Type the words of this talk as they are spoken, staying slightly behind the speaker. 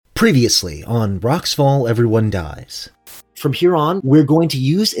Previously on Rocks Fall, Everyone Dies. From here on, we're going to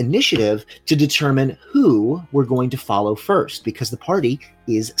use initiative to determine who we're going to follow first, because the party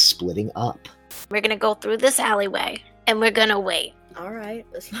is splitting up. We're gonna go through this alleyway, and we're gonna wait. All right,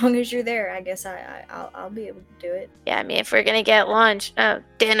 as long as you're there, I guess I'll be able to do it. Yeah, I mean, if we're gonna get lunch,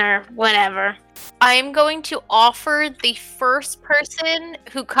 dinner, whatever. I'm going to offer the first person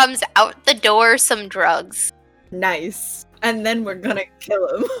who comes out the door some drugs. Nice. And then we're gonna kill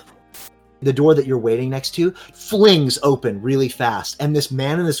him. The door that you're waiting next to flings open really fast, and this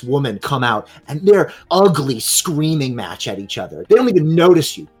man and this woman come out, and they're ugly screaming match at each other. They don't even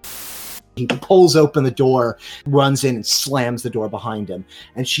notice you. He pulls open the door, runs in and slams the door behind him,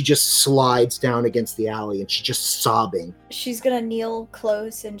 and she just slides down against the alley, and she's just sobbing. She's gonna kneel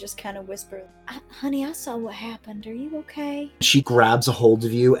close and just kind of whisper, "Honey, I saw what happened. Are you okay?" She grabs a hold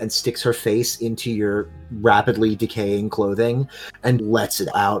of you and sticks her face into your rapidly decaying clothing and lets it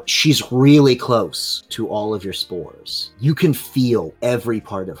out. She's really close to all of your spores. You can feel every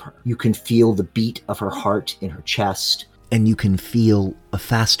part of her. You can feel the beat of her heart in her chest, and you can feel a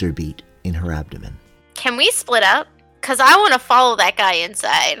faster beat in her abdomen. Can we split up? Because I want to follow that guy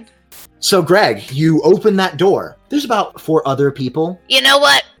inside. So, Greg, you open that door. There's about 4 other people. You know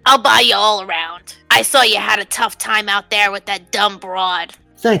what? I'll buy you all around. I saw you had a tough time out there with that dumb broad.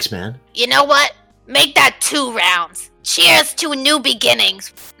 Thanks, man. You know what? Make that 2 rounds. Cheers to new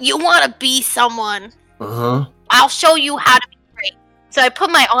beginnings. You want to be someone. Uh-huh. I'll show you how to be great. So I put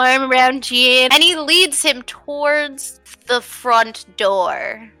my arm around Gian, and he leads him towards the front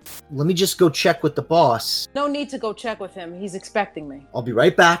door. Let me just go check with the boss. No need to go check with him. He's expecting me. I'll be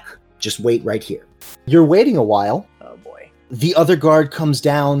right back. Just wait right here. You're waiting a while. Oh boy. The other guard comes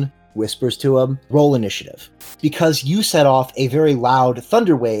down, whispers to him, roll initiative. Because you set off a very loud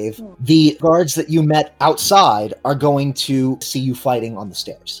thunder wave, the guards that you met outside are going to see you fighting on the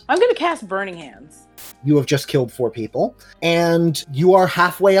stairs. I'm gonna cast Burning Hands. You have just killed 4 people, and you are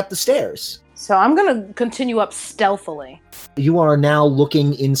halfway up the stairs. So I'm gonna continue up stealthily. You are now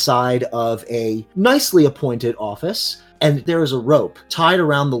looking inside of a nicely appointed office, and there is a rope tied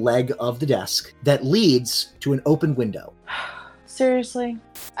around the leg of the desk that leads to an open window. Seriously?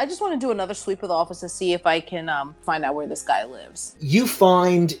 I just want to do another sweep of the office to see if I can find out where this guy lives. You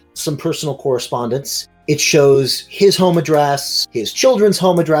find some personal correspondence. It shows his home address, his children's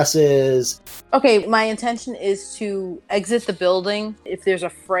home addresses. Okay, my intention is to exit the building. If there's a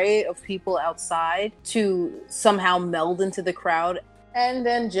fray of people outside, to somehow meld into the crowd and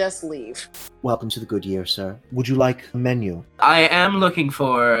then just leave. Welcome to the Goodyear, sir. Would you like a menu? I am looking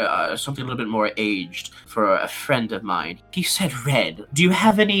for something a little bit more aged for a friend of mine. He said red. Do you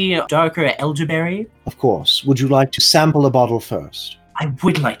have any darker elderberry? Of course. Would you like to sample a bottle first? I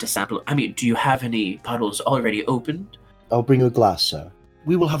would like to sample. I mean, do you have any bottles already opened? I'll bring you a glass, sir.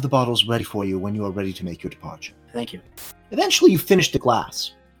 We will have the bottles ready for you when you are ready to make your departure. Thank you. Eventually you finish the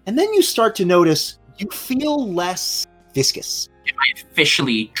glass, and then you start to notice you feel less viscous. Am I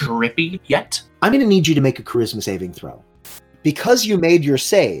officially drippy yet? I'm going to need you to make a charisma saving throw. Because you made your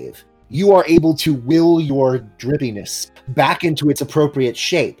save, you are able to will your drippiness back into its appropriate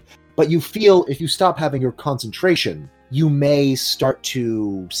shape, but you feel if you stop having your concentration, you may start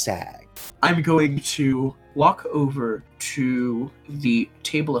to sag. I'm going to walk over to the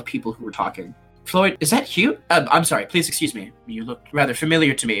table of people who were talking. Floyd, is that Hugh? I'm sorry, please excuse me. You look rather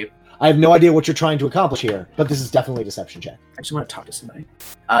familiar to me. I have no idea what you're trying to accomplish here, but this is definitely a deception check. I just want to talk to somebody.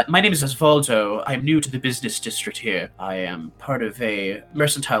 My name is Osvaldo. I'm new to the business district here. I am part of a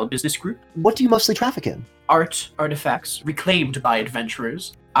mercantile business group. What do you mostly traffic in? Art, artifacts, reclaimed by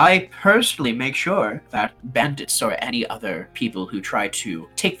adventurers. I personally make sure that bandits or any other people who try to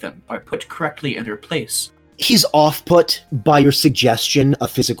take them are put correctly in their place. He's off-put by your suggestion of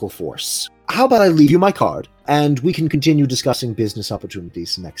physical force. How about I leave you my card, and we can continue discussing business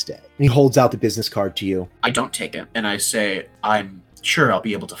opportunities the next day. And he holds out the business card to you. I don't take it, and I say, I'm sure I'll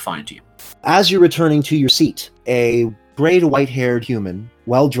be able to find you. As you're returning to your seat, a gray to white-haired human,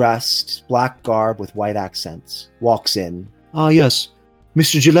 well-dressed, black garb with white accents, walks in. Ah, yes.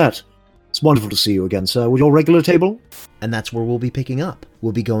 Mr. Gillette, it's wonderful to see you again, sir. With your regular table? And that's where we'll be picking up.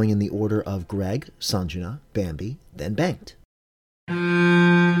 We'll be going in the order of Greg, Sanjana, Bambi, then Banked.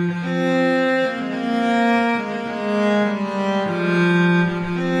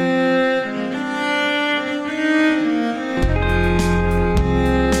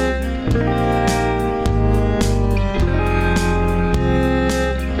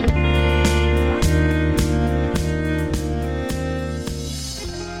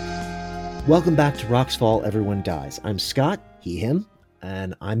 Welcome back to Rocks Fall, Everyone Dies. I'm Scott, he, him,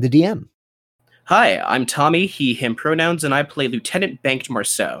 and I'm the DM. Hi, I'm Tommy, he, him pronouns, and I play Lieutenant Banked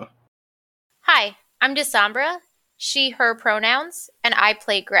Marceau. Hi, I'm Desambra, she, her pronouns, and I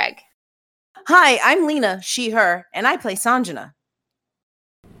play Greg. Hi, I'm Lena, she, her, and I play Sanjana.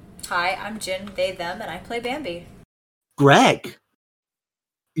 Hi, I'm Jin, they, them, and I play Bambi. Greg,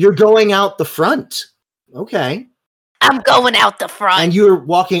 you're going out the front. Okay. I'm going out the front. And you're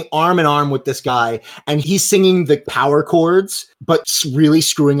walking arm in arm with this guy, and he's singing the power chords, but really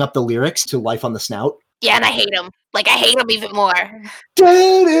screwing up the lyrics to Life on the Snout. Yeah, and I hate him. Like, I hate him even more.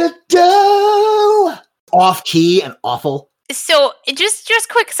 Do-do-do! Off key and awful. So, just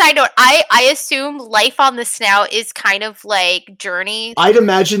quick side note, I assume Life on the Snout is kind of like Journey. I'd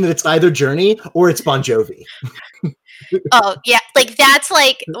imagine that it's either Journey or it's Bon Jovi. Oh, yeah, like, that's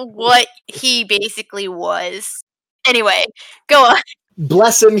like what he basically was. Anyway, go on.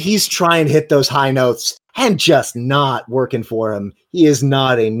 Bless him, he's trying to hit those high notes and just not working for him. He is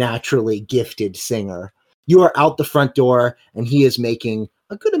not a naturally gifted singer. You are out the front door, and he is making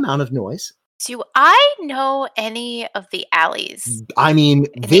a good amount of noise. Do I know any of the alleys? I mean,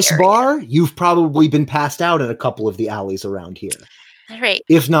 In the this area. bar, you've probably been passed out in a couple of the alleys around here, All right.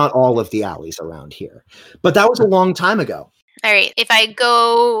 if not all of the alleys around here. But that was a long time ago. All right. If I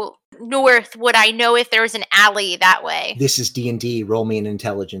go north, would I know if there was an alley that way? This is D&D. Roll me an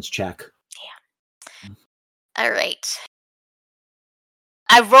intelligence check. All right.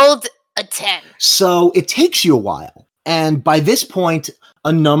 I rolled a 10. So it takes you a while. And by this point,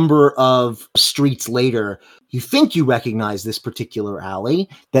 a number of streets later, you think you recognize this particular alley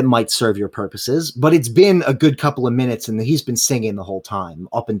that might serve your purposes, but it's been a good couple of minutes and he's been singing the whole time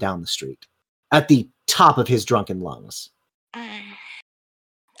up and down the street at the top of his drunken lungs.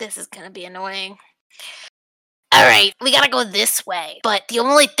 This is going to be annoying. All right. We got to go this way. But the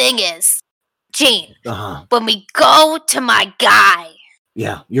only thing is, Gene, Uh-huh. when we go to my guy,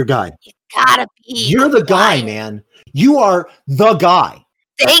 Yeah, your guy. you gotta be You're the guy, quiet. man. You are the guy.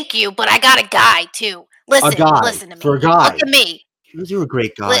 Thank you, but I got a guy too. Listen, A guy. listen to me. For a guy. Look at me. You're a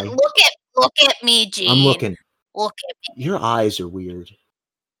great guy. Look at me, Gene. I'm looking. Look at me. Your eyes are weird.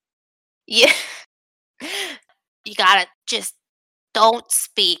 Yeah. You gotta just don't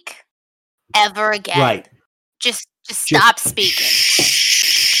speak ever again. Right. Just stop speaking.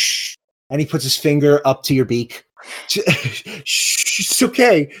 Shh. And he puts his finger up to your beak. Shh, it's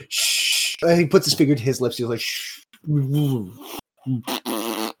okay. Shh. And he puts his finger to his lips. He's like, shh. And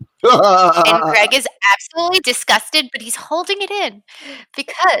Greg is absolutely disgusted, but he's holding it in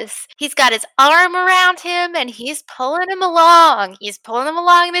because he's got his arm around him and he's pulling him along. He's pulling him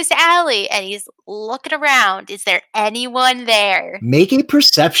along this alley and he's looking around. Is there anyone there? Make a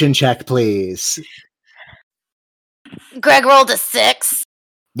perception check, please. Greg rolled a 6.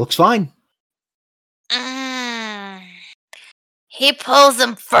 Looks fine. He pulls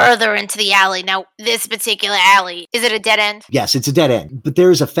him further into the alley. Now, this particular alley, is it a dead end? Yes, it's a dead end, but there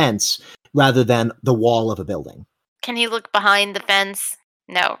is a fence rather than the wall of a building. Can he look behind the fence?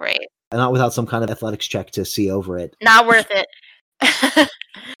 No, right? And not without some kind of athletics check to see over it. Not worth it.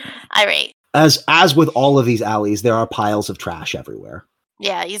 All right. As with all of these alleys, there are piles of trash everywhere.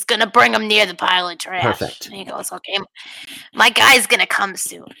 Yeah, he's gonna bring him near the pile of trash. Perfect. And he goes, okay, my guy's gonna come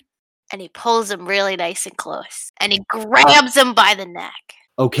soon. And he pulls him really nice and close. And he grabs him by the neck.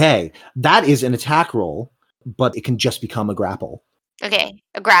 Okay, that is an attack roll, but it can just become a grapple. Okay,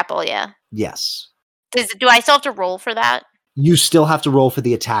 a grapple, yeah. Yes. Do I still have to roll for that? You still have to roll for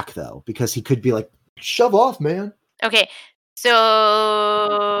the attack, though, because he could be like, shove off, man. Okay,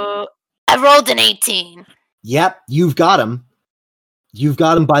 so I rolled an 18. Yep, you've got him. You've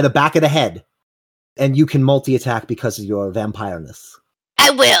got him by the back of the head. And you can multi-attack because of your vampireness. I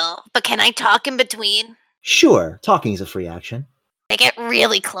will, but can I talk in between? Sure, talking is a free action. I get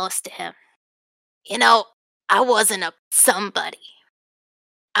really close to him. You know, I wasn't a somebody.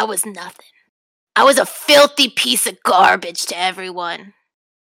 I was nothing. I was a filthy piece of garbage to everyone.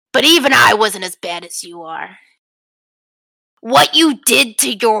 But even I wasn't as bad as you are. What you did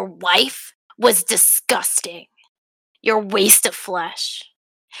to your wife was disgusting. Your waste of flesh.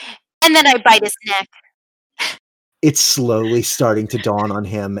 And then I bite his neck. It's slowly starting to dawn on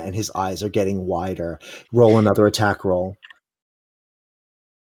him, and his eyes are getting wider. Roll another attack roll.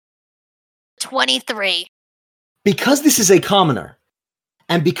 23. Because this is a commoner,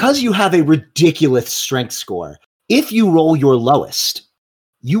 and because you have a ridiculous strength score, if you roll your lowest,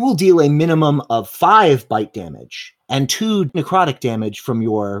 you will deal a minimum of 5 bite damage and 2 necrotic damage from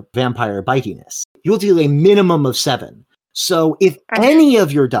your vampire bitiness. You'll deal a minimum of 7. So if any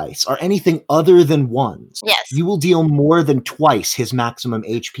of your dice are anything other than 1s, Yes. you will deal more than twice his maximum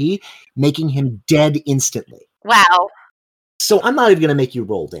HP, making him dead instantly. Wow. So I'm not even going to make you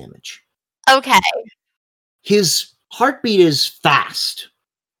roll damage. Okay. His heartbeat is fast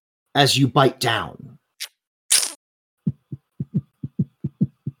as you bite down.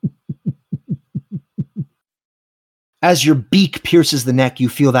 As your beak pierces the neck, you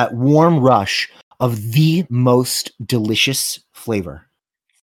feel that warm rush of the most delicious flavor.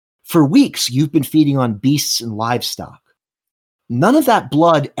 For weeks, you've been feeding on beasts and livestock. None of that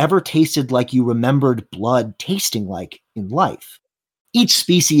blood ever tasted like you remembered blood tasting like in life. Each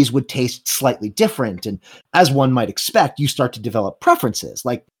species would taste slightly different, and as one might expect, you start to develop preferences,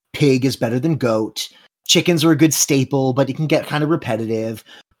 like pig is better than goat, chickens are a good staple, but it can get kind of repetitive.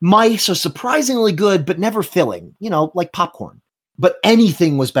 Mice are surprisingly good, but never filling, like popcorn. But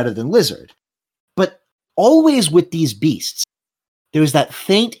anything was better than lizard. But always with these beasts, there was that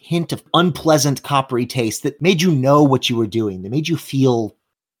faint hint of unpleasant coppery taste that made you know what you were doing, that made you feel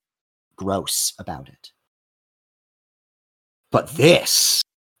gross about it. But this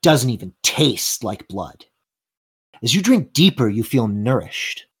doesn't even taste like blood. As you drink deeper, you feel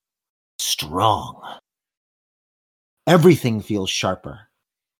nourished, strong. Everything feels sharper.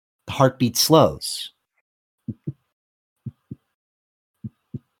 The heartbeat slows.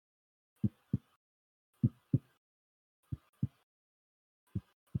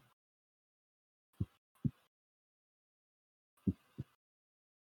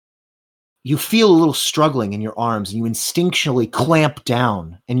 You feel a little struggling in your arms, and you instinctually clamp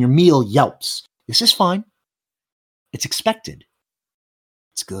down, and your meal yelps. This is fine. It's expected.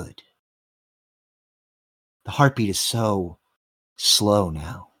 It's good. The heartbeat is so slow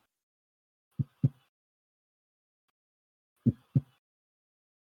now.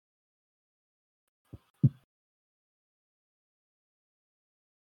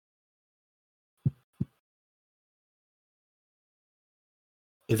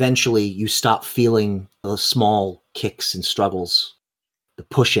 Eventually, you stop feeling the small kicks and struggles, the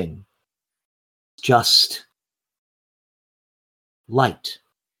pushing. Just light.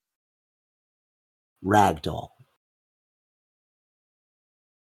 Ragdoll.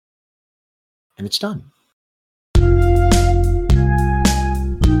 And it's done.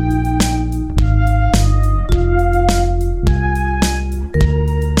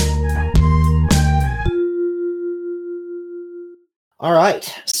 All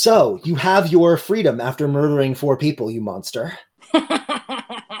right, so you have your freedom after murdering 4 people, you monster.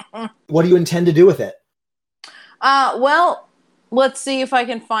 What do you intend to do with it? Well, let's see if I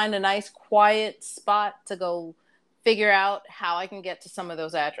can find a nice quiet spot to go figure out how I can get to some of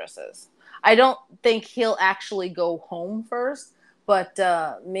those addresses. I don't think he'll actually go home first, but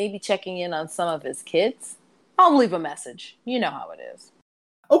maybe checking in on some of his kids. I'll leave a message. You know how it is.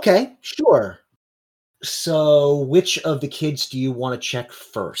 Okay, sure. So which of the kids do you want to check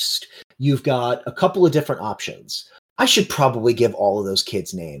first? You've got a couple of different options. I should probably give all of those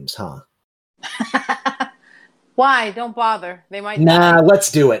kids names, huh? Why? Don't bother. They might Nah, die.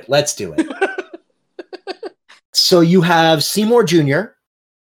 let's do it. So you have Seymour Jr.,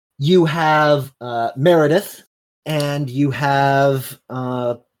 you have Meredith, and you have,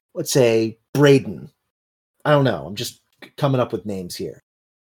 let's say, Braden. I don't know. I'm just coming up with names here.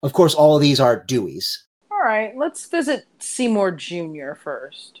 Of course, all of these are Deweys. All right, let's visit Seymour Jr.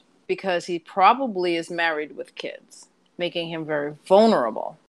 first, because he probably is married with kids, making him very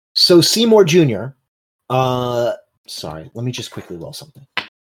vulnerable. So Seymour Jr., sorry, let me just quickly roll something.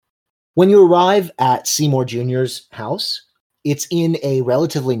 When you arrive at Seymour Jr.'s house, it's in a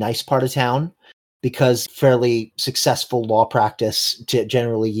relatively nice part of town because fairly successful law practice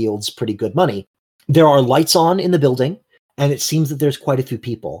generally yields pretty good money. There are lights on in the building, and it seems that there's quite a few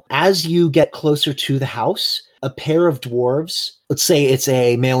people. As you get closer to the house, a pair of dwarves, let's say it's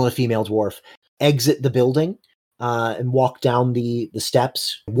a male and a female dwarf, exit the building and walk down the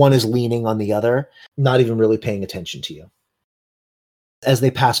steps. One is leaning on the other, not even really paying attention to you. As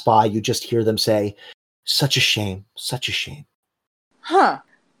they pass by, you just hear them say, "Such a shame, such a shame." Huh.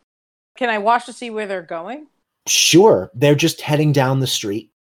 Can I watch to see where they're going? Sure, they're just heading down the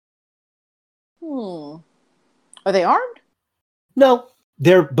street. Are they armed? No,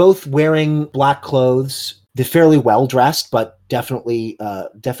 they're both wearing black clothes. They're fairly well dressed, but definitely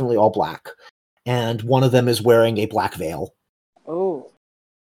all black. And one of them is wearing a black veil. Oh.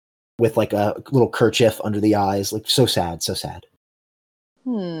 With like a little kerchief under the eyes. Like, so sad, so sad.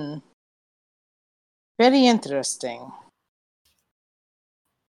 Very interesting.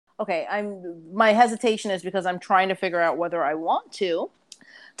 Okay, my hesitation is because I'm trying to figure out whether I want to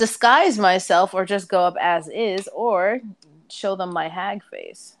disguise myself or just go up as is or show them my hag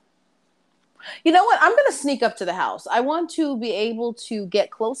face. You know what? I'm going to sneak up to the house. I want to be able to get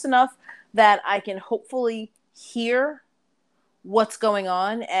close enough that I can hopefully hear what's going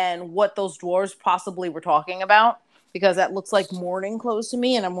on and what those dwarves possibly were talking about, because that looks like morning clothes to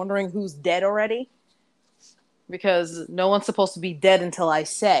me, and I'm wondering who's dead already. Because no one's supposed to be dead until I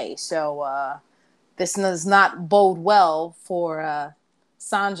say. So this does not bode well for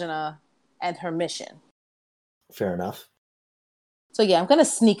Sanjana and her mission. Fair enough. So yeah, I'm going to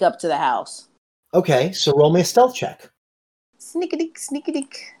sneak up to the house. Okay, so roll me a stealth check. Sneak-a-deek,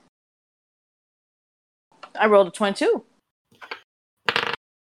 sneak-a-deek. I rolled a 22.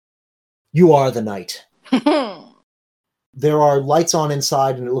 You are the knight. There are lights on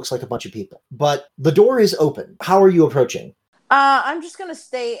inside, and it looks like a bunch of people. But the door is open. How are you approaching? I'm just gonna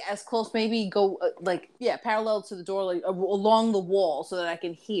stay as close, maybe go parallel to the door, like along the wall, so that I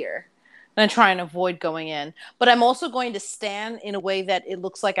can hear, and try and avoid going in. But I'm also going to stand in a way that it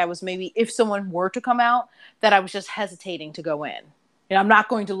looks like I was maybe, if someone were to come out, that I was just hesitating to go in. And I'm not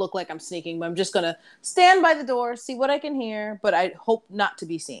going to look like I'm sneaking, but I'm just gonna stand by the door, see what I can hear, but I hope not to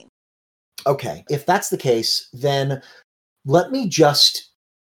be seen. Okay, if that's the case, then let me just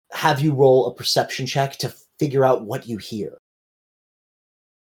have you roll a perception check to figure out what you hear.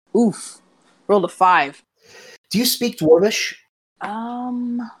 Oof. Rolled a 5. Do you speak Dwarvish?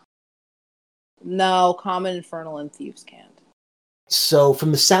 No, Common, Infernal, and Thieves can't. So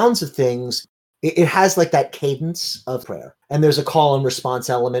from the sounds of things, it has like that cadence of prayer. And there's a call and response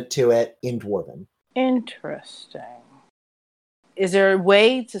element to it in Dwarven. Interesting. Is there a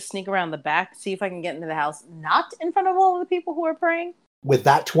way to sneak around the back, see if I can get into the house, not in front of all of the people who are praying? With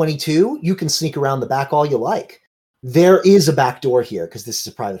that 22, you can sneak around the back all you like. There is a back door here because this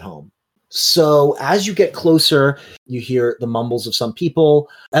is a private home. So as you get closer, you hear the mumbles of some people.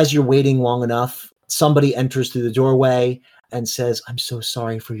 As you're waiting long enough, somebody enters through the doorway and says, "I'm so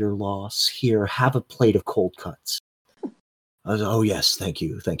sorry for your loss. Here, have a plate of cold cuts." I was, "Oh yes, thank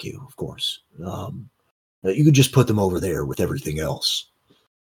you, of course. You could just put them over there with everything else."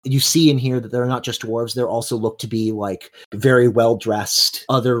 You see and hear that they're not just dwarves. There also look to be like very well-dressed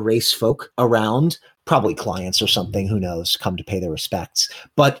other race folk around, probably clients or something, who knows, come to pay their respects.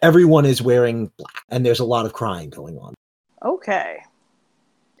 But everyone is wearing black, and there's a lot of crying going on. Okay.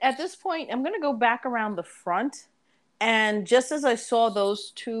 At this point, I'm going to go back around the front, and just as I saw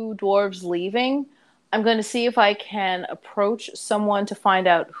those two dwarves leaving, I'm going to see if I can approach someone to find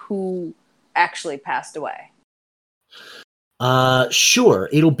out who actually passed away. Sure,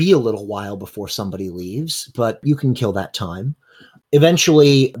 it'll be a little while before somebody leaves, but you can kill that time.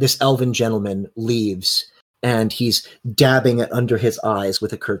 Eventually, this elven gentleman leaves, and he's dabbing it under his eyes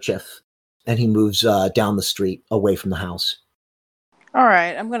with a kerchief, and he moves down the street away from the house. All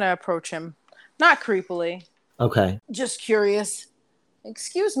right, I'm going to approach him. Not creepily. Okay. Just curious.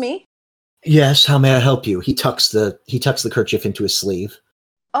 Excuse me. Yes, how may I help you? He tucks the kerchief into his sleeve.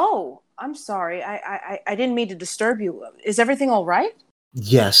 Oh, I'm sorry. I didn't mean to disturb you. Is everything all right?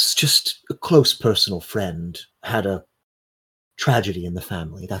 Yes, just a close personal friend had a tragedy in the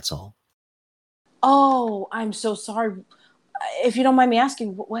family, that's all. Oh, I'm so sorry. If you don't mind me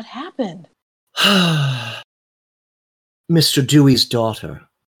asking, what happened? Mr. Dewey's daughter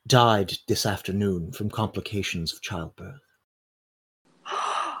died this afternoon from complications of childbirth.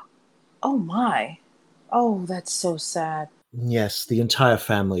 Oh my. Oh, that's so sad. Yes, the entire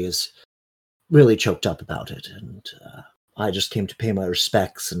family is really choked up about it, and I just came to pay my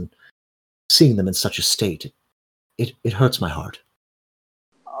respects, and seeing them in such a state, it hurts my heart.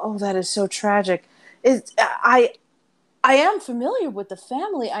 Oh, that is so tragic. I am familiar with the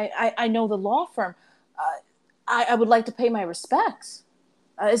family. I know the law firm. I would like to pay my respects.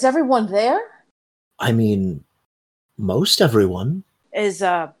 Is everyone there? I mean, most everyone. Is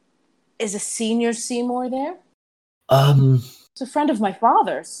a senior Seymour there? It's a friend of my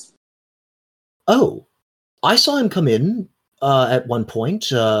father's. Oh, I saw him come in at one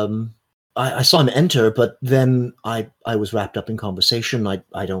point. I saw him enter, but then I was wrapped up in conversation.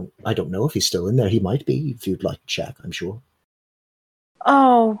 I don't know if he's still in there. He might be, if you'd like to check, I'm sure.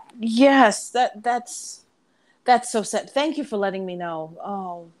 Oh, yes. That's so sad. Thank you for letting me know.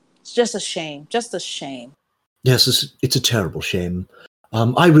 Oh, it's just a shame. Just a shame. Yes, it's a terrible shame.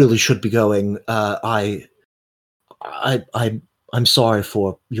 I really should be going. I'm sorry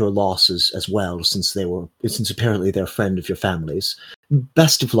for your losses as well, since apparently they're a friend of your family's.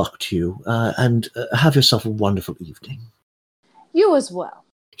 Best of luck to you, and have yourself a wonderful evening. You as well.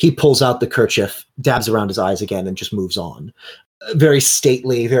 He pulls out the kerchief, dabs around his eyes again, and just moves on. Very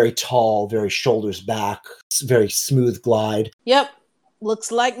stately, very tall, very shoulders back, very smooth glide. Yep.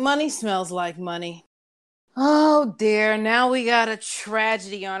 Looks like money, smells like money. Oh dear, now we got a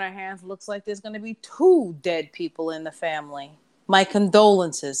tragedy on our hands. Looks like there's going to be 2 dead people in the family. My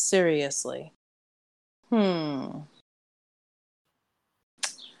condolences, seriously.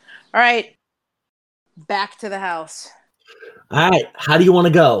 All right. Back to the house. All right, how do you want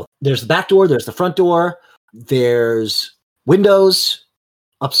to go? There's the back door, there's the front door, there's windows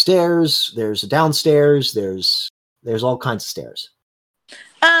upstairs, there's a downstairs, there's all kinds of stairs.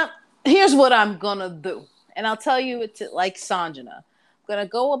 Here's what I'm gonna do. And I'll tell you it's like Sanjana. I'm gonna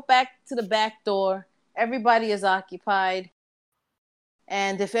go back to the back door. Everybody is occupied.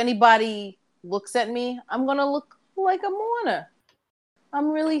 And if anybody looks at me, I'm gonna look like a mourner.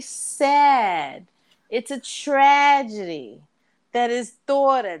 I'm really sad. It's a tragedy that his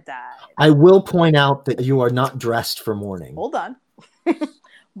daughter died. I will point out that you are not dressed for mourning. Hold on.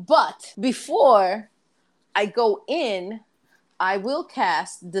 But before I go in, I will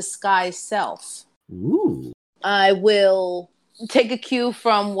cast Disguise Self. Ooh. I will take a cue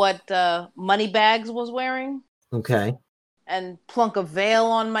from what Moneybags was wearing Okay. and plunk a veil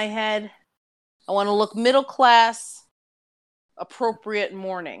on my head. I want to look middle class, appropriate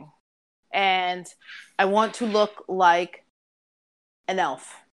mourning. And I want to look like an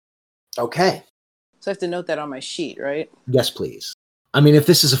elf. Okay. So I have to note that on my sheet, right? Yes, please. I mean, if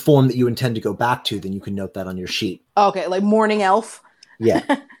this is a form that you intend to go back to, then you can note that on your sheet. Okay, like mourning elf. Yeah.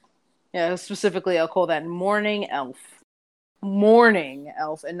 Yeah, specifically, I'll call that morning elf. Morning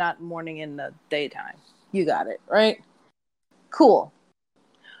elf, and not morning in the daytime. You got it, right? Cool.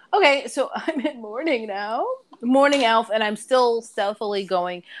 Okay, so I'm in mourning now. Morning elf, and I'm still stealthily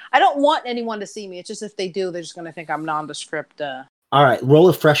going. I don't want anyone to see me. It's just if they do, they're just going to think I'm nondescript. All right, roll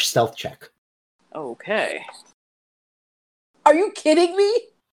a fresh stealth check. Okay. Are you kidding me?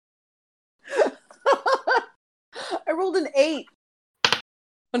 I rolled an 8.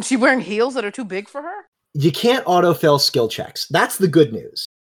 And she wearing heels that are too big for her? You can't auto-fail skill checks. That's the good news.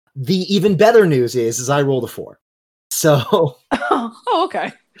 The even better news is I rolled a 4. So... Oh,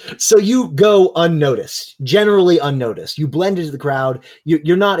 okay. So you go unnoticed, generally unnoticed. You blend into the crowd.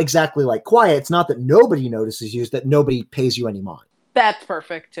 You're not exactly like quiet. It's not that nobody notices you, it's that nobody pays you any mind. That's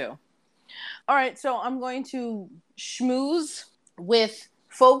perfect, too. All right, so I'm going to schmooze with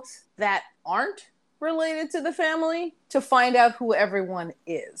folks that aren't related to the family to find out who everyone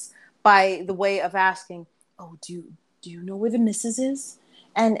is by the way of asking, oh, do you know where the missus is?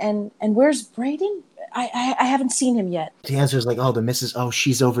 And where's Braden? I haven't seen him yet. The answer is like, oh, the missus, oh,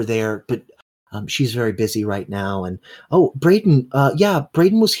 she's over there, but she's very busy right now. And, oh, Braden, yeah,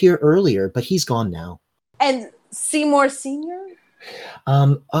 Braden was here earlier, but he's gone now. And Seymour Sr.?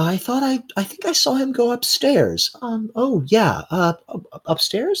 I think I saw him go upstairs. Oh, yeah,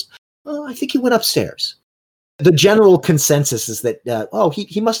 upstairs? I think he went upstairs. The general consensus is that,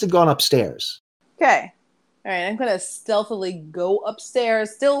 he must have gone upstairs. Okay. All right, I'm going to stealthily go upstairs,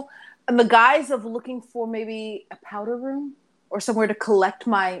 still in the guise of looking for maybe a powder room or somewhere to collect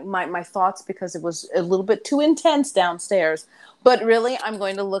my thoughts because it was a little bit too intense downstairs. But really, I'm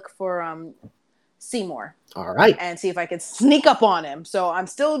going to look for Seymour. All right. And see if I can sneak up on him. So I'm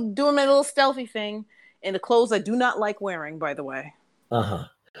still doing my little stealthy thing in the clothes I do not like wearing, by the way. Uh-huh.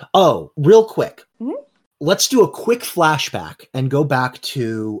 Oh, real quick. Mm-hmm. Let's do a quick flashback and go back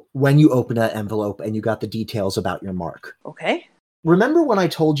to when you opened that envelope and you got the details about your mark. Okay. Remember when I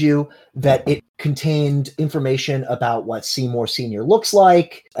told you that it contained information about what Seymour Sr. looks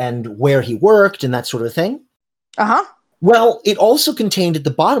like and where he worked and that sort of thing? Uh-huh. Well, it also contained at the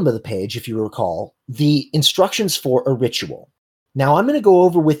bottom of the page, if you recall, the instructions for a ritual. Now, I'm going to go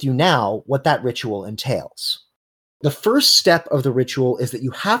over with you now what that ritual entails. The first step of the ritual is that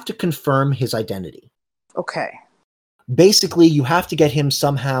you have to confirm his identity. Okay. Basically, you have to get him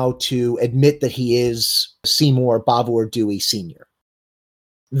somehow to admit that he is Seymour Bavor Dewey Sr.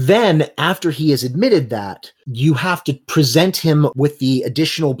 Then, after he has admitted that, you have to present him with the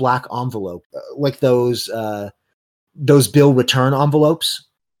additional black envelope, like those bill return envelopes.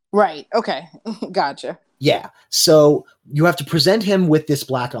 Right. Okay. Gotcha. Yeah. So you have to present him with this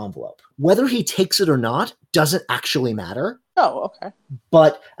black envelope. Whether he takes it or not doesn't actually matter. Oh, okay.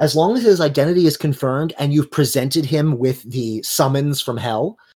 But as long as his identity is confirmed and you've presented him with the summons from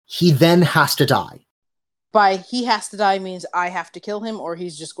hell, he then has to die. By he has to die means I have to kill him or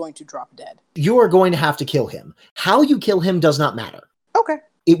he's just going to drop dead. You are going to have to kill him. How you kill him does not matter. Okay.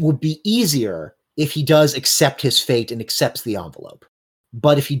 It would be easier if he does accept his fate and accepts the envelope.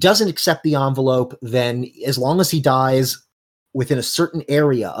 But if he doesn't accept the envelope, then as long as he dies within a certain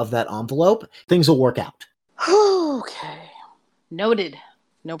area of that envelope, things will work out. Okay. Noted.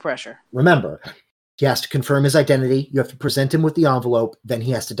 No pressure. Remember, he has to confirm his identity. You have to present him with the envelope. Then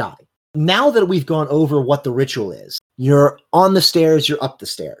he has to die. Now that we've gone over what the ritual is, you're on the stairs, you're up the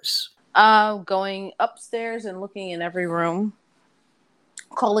stairs. Going upstairs and looking in every room,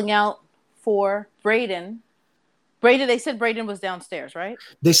 calling out for Braden Brayden, they said Brayden was downstairs, right?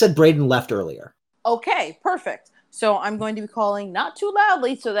 They said Brayden left earlier. Okay, perfect. So I'm going to be calling not too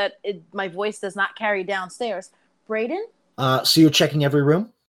loudly so that my voice does not carry downstairs. Brayden? So you're checking every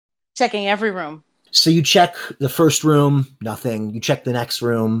room? Checking every room. So you check the first room, nothing. You check the next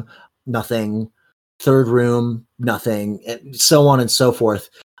room, nothing. Third room, nothing. And so on and so forth.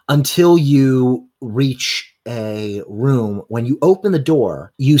 Until you reach a room. When you open the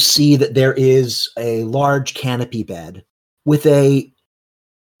door, you see that there is a large canopy bed with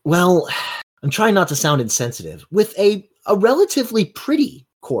I'm trying not to sound insensitive, with a relatively pretty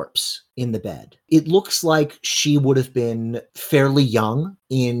corpse in the bed. It looks like she would have been fairly young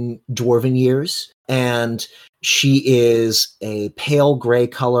in dwarven years, and she is a pale gray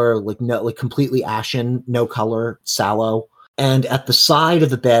color, like completely ashen, no color, sallow. And at the side of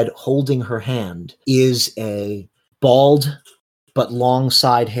the bed, holding her hand, is a bald but long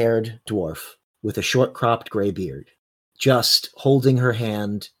side-haired dwarf with a short-cropped gray beard, just holding her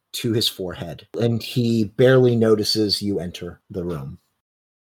hand to his forehead. And he barely notices you enter the room.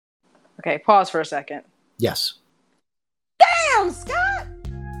 Okay, pause for a second. Yes. Damn, Scott!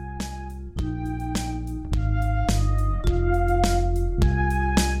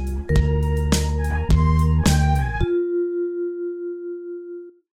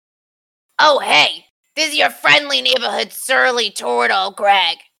 Oh, hey, this is your friendly neighborhood surly turtle,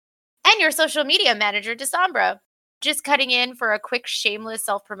 Greg. And your social media manager, Desombra. Just cutting in for a quick shameless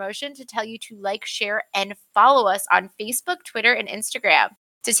self-promotion to tell you to like, share, and follow us on Facebook, Twitter, and Instagram.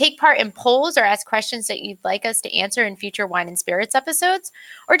 To take part in polls or ask questions that you'd like us to answer in future Wine and Spirits episodes,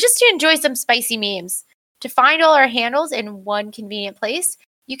 or just to enjoy some spicy memes. To find all our handles in one convenient place,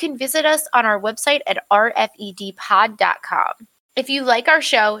 you can visit us on our website at rfedpod.com. If you like our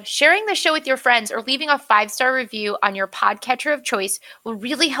show, sharing the show with your friends or leaving a 5-star review on your podcatcher of choice will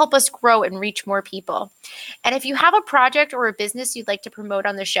really help us grow and reach more people. And if you have a project or a business you'd like to promote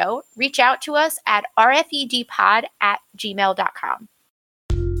on the show, reach out to us at rfedpod@gmail.com.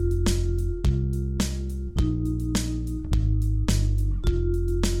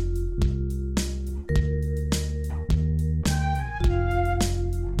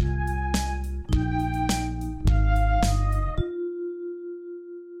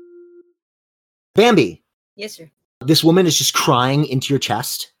 Bambi. Yes, sir. This woman is just crying into your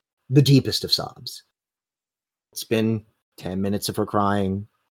chest, the deepest of sobs. It's been 10 minutes of her crying,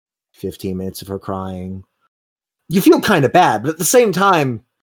 15 minutes of her crying. You feel kind of bad, but at the same time,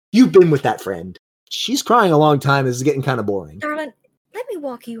 you've been with that friend. She's crying a long time. This is getting kind of boring. Darling, let me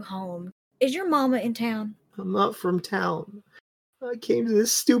walk you home. Is your mama in town? I'm not from town. I came to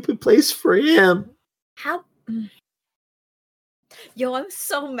this stupid place for him. How? Yo, I'm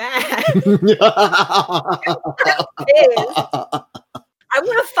so mad. I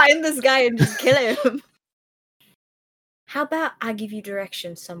want to find this guy and just kill him. How about I give you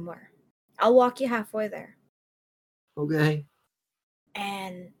directions somewhere? I'll walk you halfway there. Okay.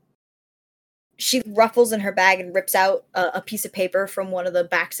 And she ruffles in her bag and rips out a piece of paper from one of the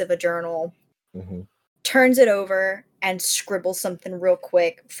backs of a journal, turns it over and scribbles something real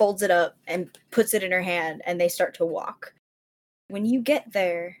quick, folds it up and puts it in her hand, and they start to walk. When you get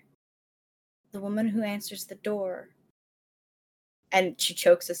there, the woman who answers the door, and she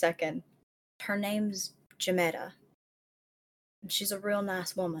chokes a second, her name's Jametta. She's a real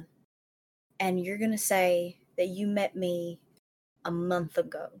nice woman. And you're going to say that you met me a month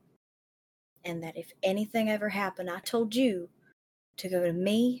ago. And that if anything ever happened, I told you to go to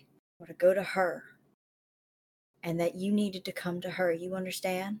me or to go to her. And that you needed to come to her. You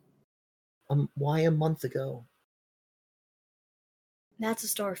understand? Why a month ago? That's a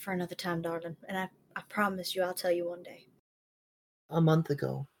story for another time, darling. And I promise you I'll tell you one day. A month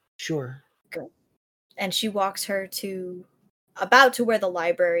ago. Sure. Good. And she walks her about to where the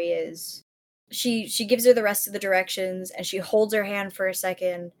library is. She gives her the rest of the directions, and she holds her hand for a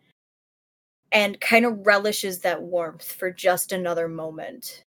second and kind of relishes that warmth for just another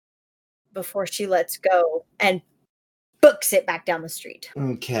moment before she lets go and books it back down the street.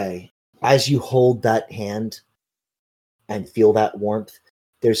 Okay. As you hold that hand and feel that warmth,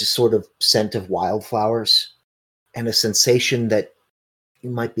 there's a sort of scent of wildflowers and a sensation that you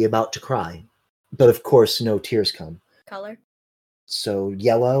might be about to cry. But of course, no tears come. Color? So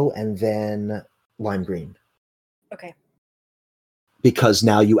yellow and then lime green. Okay. Because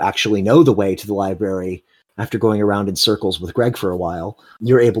now you actually know the way to the library after going around in circles with Greg for a while.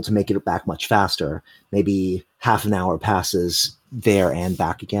 You're able to make it back much faster. Maybe half an hour passes there and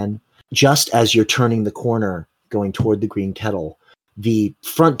back again. Just as you're turning the corner going toward the Green Kettle, the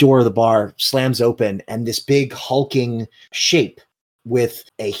front door of the bar slams open, and this big hulking shape with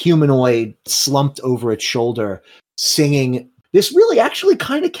a humanoid slumped over its shoulder singing this really actually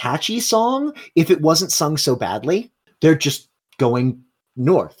kind of catchy song if it wasn't sung so badly. They're just going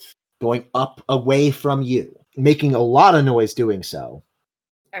north, going up away from you, making a lot of noise doing so.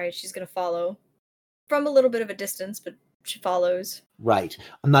 All right, she's going to follow from a little bit of a distance, but she follows. Right.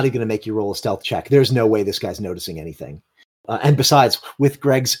 I'm not even going to make you roll a stealth check. There's no way this guy's noticing anything. And besides, with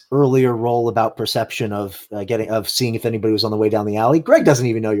Greg's earlier roll about perception of seeing if anybody was on the way down the alley, Greg doesn't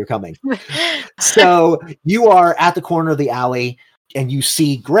even know you're coming. So you are at the corner of the alley, and you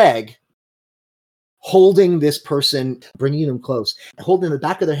see Greg holding this person, bringing them close, holding the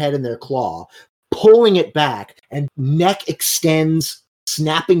back of their head in their claw, pulling it back, and neck extends,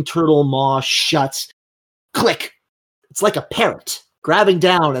 snapping turtle maw shuts. Click! It's like a parrot grabbing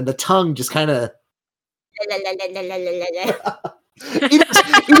down, and the tongue just kind of...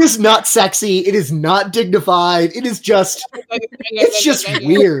 It is not sexy. It is not dignified. It is just... It's just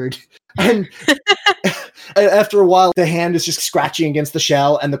weird. And after a while, the hand is just scratching against the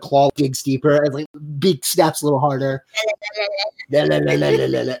shell, and the claw digs deeper, and like beak snaps a little harder.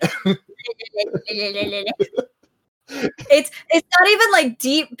 It's not even like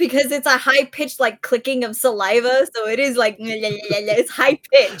deep because it's a high pitched like clicking of saliva, so it is like it's high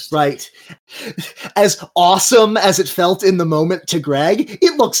pitched. Right. As awesome as it felt in the moment to Greg,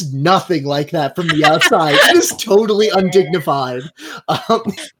 it looks nothing like that from the outside. It is totally undignified.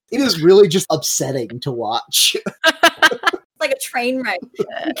 It is really just upsetting to watch. It's like a train wreck.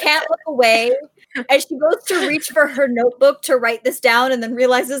 You can't look away. And she goes to reach for her notebook to write this down and then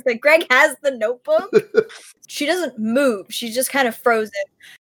realizes that Greg has the notebook. She doesn't move. She's just kind of frozen.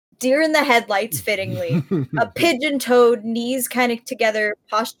 Deer in the headlights, fittingly. A pigeon-toed, knees kind of together,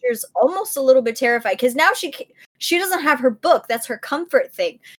 postures almost a little bit terrified. Because now she doesn't have her book. That's her comfort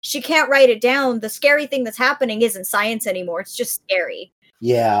thing. She can't write it down. The scary thing that's happening isn't science anymore. It's just scary.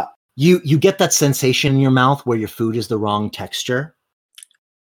 Yeah. You get that sensation in your mouth where your food is the wrong texture.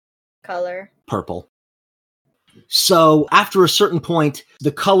 Color. Purple. So after a certain point,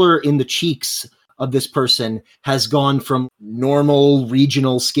 the color in the cheeks of this person has gone from normal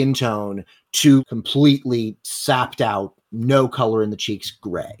regional skin tone to completely sapped out, no color in the cheeks,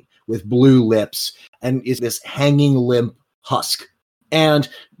 gray, with blue lips, and is this hanging limp husk. And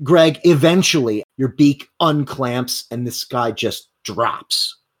Greg, eventually your beak unclamps and this guy just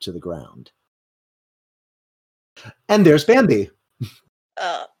drops to the ground. And there's Bambi.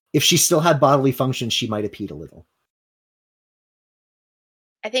 If she still had bodily functions, she might have peed a little.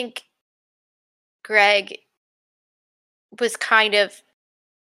 I think Greg was kind of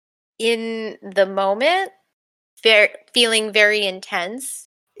in the moment, feeling very intense.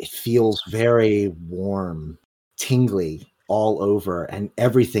 It feels very warm, tingly all over, and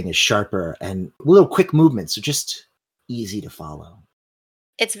everything is sharper and little quick movements are just easy to follow.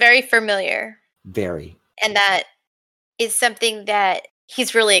 It's very familiar. Very. And that is something that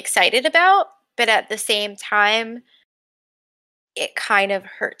he's really excited about, but at the same time, it kind of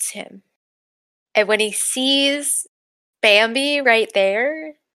hurts him. And when he sees Bambi right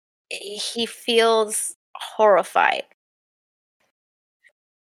there, he feels horrified.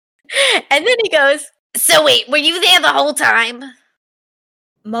 And then he goes, "So wait, were you there the whole time?"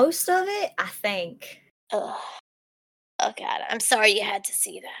 Most of it, I think. Oh God, I'm sorry you had to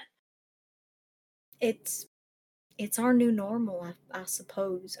see that. It's our new normal, I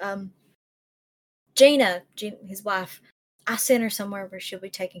suppose. Jaina, his wife, I sent her somewhere where she'll be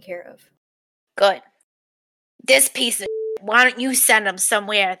taken care of. Good. This piece of why don't you send him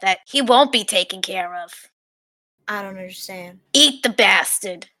somewhere that he won't be taken care of? I don't understand. Eat the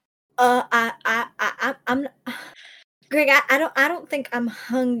bastard. I'm Greg, I don't think I'm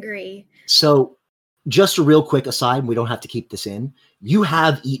hungry. So, just a real quick aside, we don't have to keep this in. You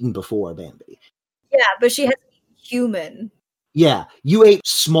have eaten before, Bambi. Yeah, but she has human. Yeah, you ate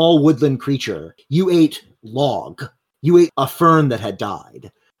small woodland creature. You ate log. You ate a fern that had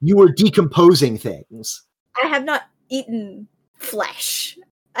died. You were decomposing things. I have not eaten flesh.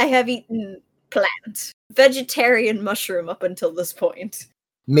 I have eaten plant. Vegetarian mushroom up until this point.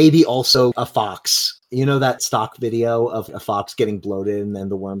 Maybe also a fox. You know that stock video of a fox getting bloated and then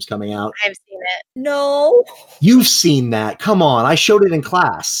the worms coming out? I've seen it. No. You've seen that. Come on. I showed it in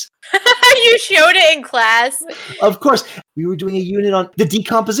class. You showed it in class? Of course. We were doing a unit on the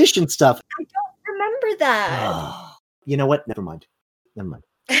decomposition stuff. I don't remember that. You know what? Never mind.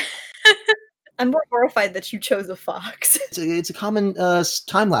 I'm more horrified that you chose a fox. It's a common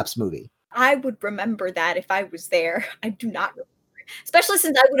time-lapse movie. I would remember that if I was there. I do not remember. Especially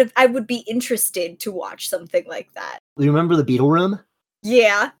since I would be interested to watch something like that. You remember the Beetle Room?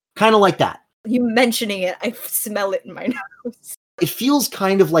 Yeah. Kind of like that. You mentioning it, I smell it in my nose. It feels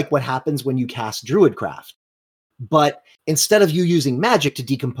kind of like what happens when you cast Druidcraft. But instead of you using magic to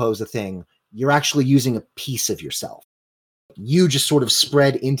decompose a thing, you're actually using a piece of yourself. You just sort of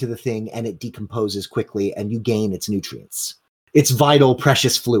spread into the thing and it decomposes quickly and you gain its nutrients. Its vital,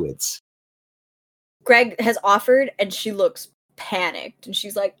 precious fluids. Greg has offered and she looks panicked and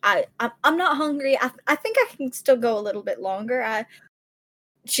she's like, I'm not hungry. I think I can still go a little bit longer. Her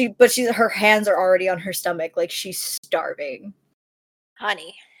hands are already on her stomach, like she's starving.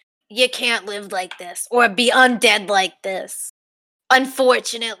 Honey, you can't live like this or be undead like this.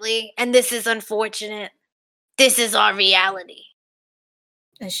 Unfortunately, and this is unfortunate, this is our reality.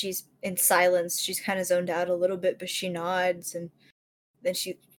 And she's in silence. She's kind of zoned out a little bit, but she nods and then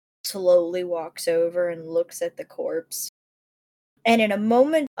she slowly walks over and looks at the corpse. And in a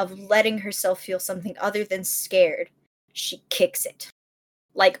moment of letting herself feel something other than scared, she kicks it.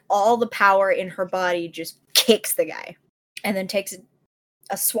 Like all the power in her body just kicks the guy. And then takes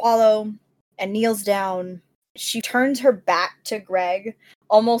a swallow and kneels down. She turns her back to Greg,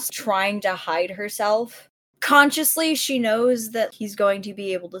 almost trying to hide herself. Consciously, she knows that he's going to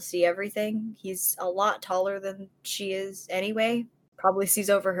be able to see everything. He's a lot taller than she is anyway. Probably sees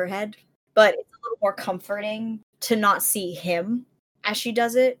over her head. But it's a little more comforting to not see him as she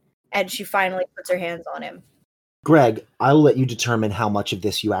does it. And she finally puts her hands on him. Greg, I'll let you determine how much of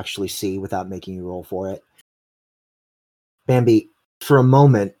this you actually see without making you roll for it. Bambi, for a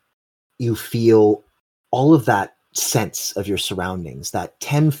moment, you feel all of that sense of your surroundings, that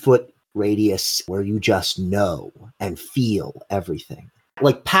 10-foot radius where you just know and feel everything.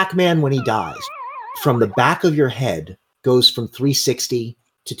 Like Pac-Man when he dies, from the back of your head goes from 360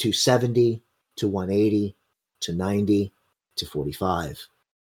 to 270 to 180 to 90 to 45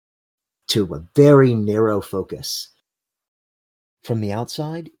 to a very narrow focus. From the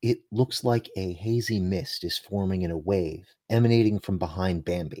outside, it looks like a hazy mist is forming in a wave emanating from behind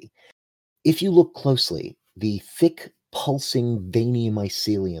Bambi. If you look closely, the thick, pulsing, veiny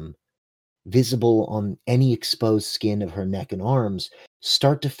mycelium visible on any exposed skin of her neck and arms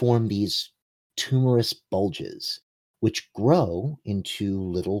start to form these tumorous bulges, which grow into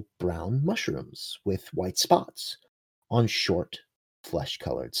little brown mushrooms with white spots on short,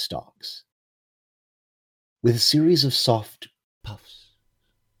 flesh-colored stalks. With a series of soft puffs,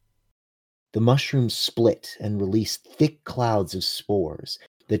 the mushrooms split and release thick clouds of spores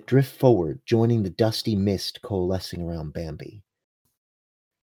that drift forward, joining the dusty mist coalescing around Bambi.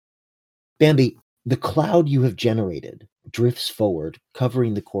 Bambi, the cloud you have generated drifts forward,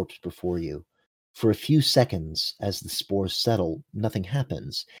 covering the corpse before you. For a few seconds, as the spores settle, nothing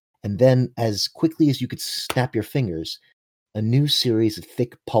happens, and then, as quickly as you could snap your fingers, a new series of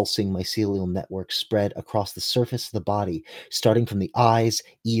thick, pulsing mycelial networks spread across the surface of the body, starting from the eyes,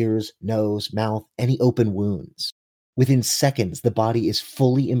 ears, nose, mouth, any open wounds. Within seconds, the body is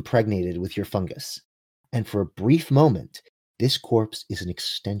fully impregnated with your fungus, and for a brief moment, this corpse is an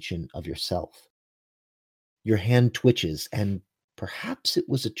extension of yourself. Your hand twitches, and perhaps it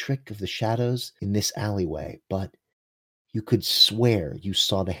was a trick of the shadows in this alleyway, but you could swear you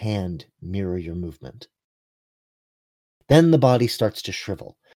saw the hand mirror your movement. Then the body starts to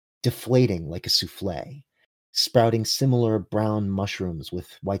shrivel, deflating like a souffle, sprouting similar brown mushrooms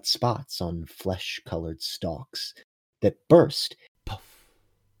with white spots on flesh-colored stalks that burst, puff,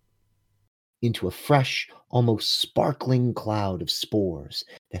 into a fresh, almost sparkling cloud of spores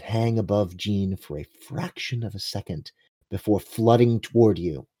that hang above Jean for a fraction of a second before flooding toward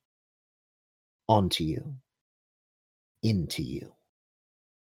you, onto you, into you.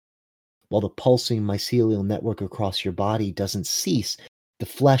 While the pulsing mycelial network across your body doesn't cease, the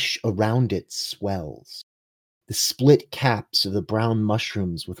flesh around it swells. The split caps of the brown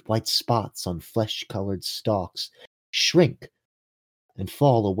mushrooms with white spots on flesh-colored stalks shrink and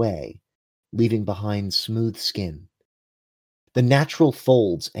fall away, leaving behind smooth skin. The natural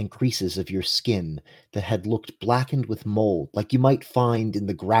folds and creases of your skin that had looked blackened with mold, like you might find in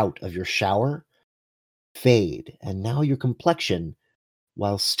the grout of your shower, fade, and now your complexion,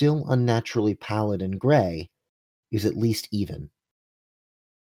 while still unnaturally pallid and gray, is at least even.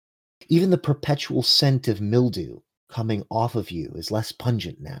 Even the perpetual scent of mildew coming off of you is less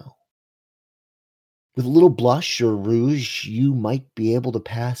pungent now. With a little blush or rouge, you might be able to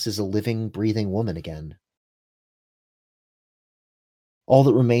pass as a living, breathing woman again. All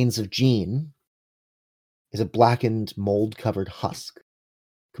that remains of Jean is a blackened, mold-covered husk,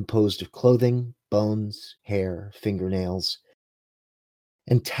 composed of clothing, bones, hair, fingernails,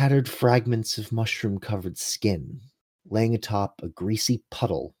 and tattered fragments of mushroom-covered skin, laying atop a greasy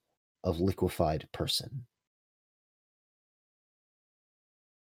puddle of liquefied person.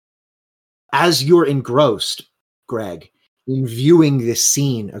 As you're engrossed, Greg, in viewing this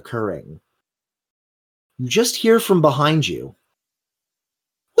scene occurring, You just hear from behind you.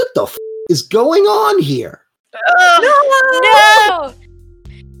 What the is going on here? Oh, no!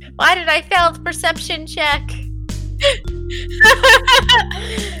 Why did I fail the perception check?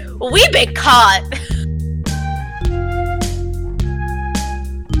 We've been caught.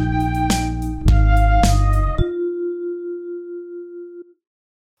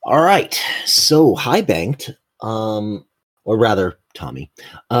 All right. So, hi, Banked. Or rather, Tommy.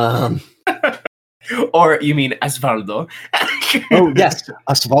 Or you mean Osvaldo? Oh, yes,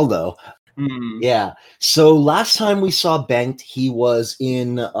 Osvaldo. Mm. Yeah. So last time we saw Banked, he was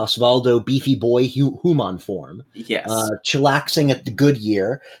in Osvaldo Beefy Boy Human form. Yes. Chillaxing at the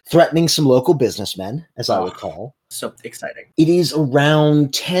Goodyear, threatening some local businessmen, as I recall. So exciting. It is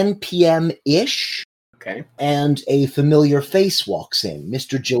around 10 p.m.-ish. Okay. And a familiar face walks in,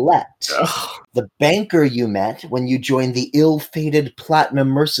 Mr. Gillette, the banker you met when you joined the ill-fated Platinum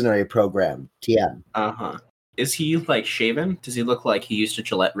Mercenary Program, TM. Uh-huh. Is he, like, shaven? Does he look like he used a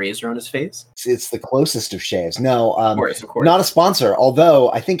Gillette razor on his face? It's the closest of shaves. No, Of course. not a sponsor, although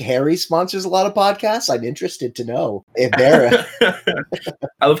I think Harry sponsors a lot of podcasts. I'm interested to know if they're...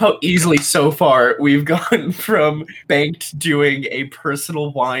 I love how easily so far we've gone from Banked doing a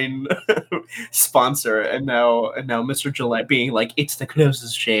personal wine sponsor, and now Mr. Gillette being like, it's the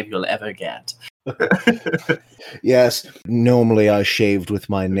closest shave you'll ever get. Yes, normally I shaved with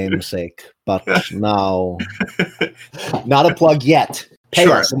my namesake, but now... Not a plug yet.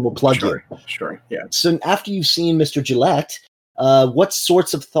 Pay us and we'll plug you. Sure, yeah. So after you've seen Mr. Gillette, what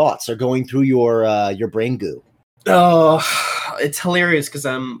sorts of thoughts are going through your brain goo? Oh, it's hilarious because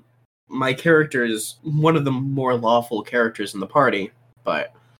my character is one of the more lawful characters in the party,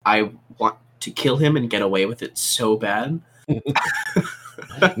 but I want to kill him and get away with it so bad.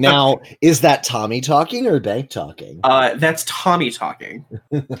 Now, is that Tommy talking or Bank talking? That's Tommy talking.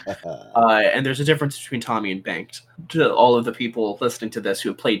 And there's a difference between Tommy and Banked. To all of the people listening to this who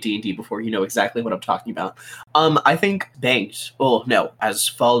have played D&D before, you know exactly what I'm talking about. I think Banked,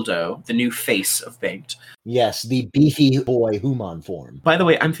 Osvaldo, the new face of Banked. Yes, the beefy boy Human form. By the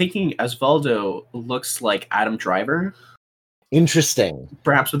way, I'm thinking Osvaldo looks like Adam Driver. Interesting.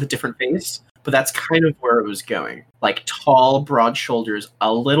 Perhaps with a different face. But that's kind of where it was going. Like, tall, broad shoulders,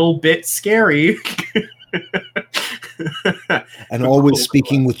 a little bit scary. And always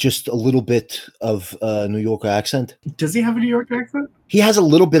speaking with just a little bit of New York accent. Does he have a New York accent? He has a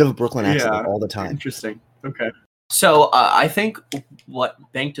little bit of a Brooklyn accent all the time. Interesting. Okay. So, I think what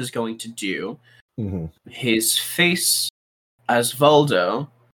Banked is going to do, his face, Osvaldo,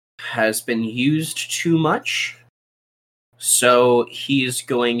 has been used too much. So he's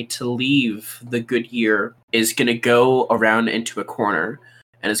going to leave the Goodyear, is going to go around into a corner,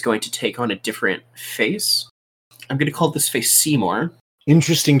 and is going to take on a different face. I'm going to call this face Seymour.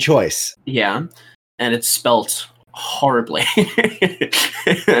 Interesting choice. Yeah, and it's spelt horribly.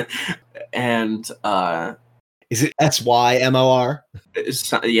 And, is it SYMOR?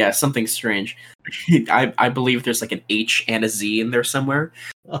 Yeah, something strange. I believe there's like an H and a Z in there somewhere.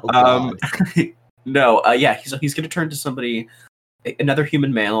 Oh, No, he's going to turn to somebody, another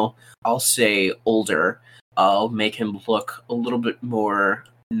human male, I'll say older. I'll make him look a little bit more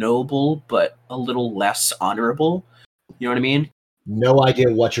noble, but a little less honorable. You know what I mean? No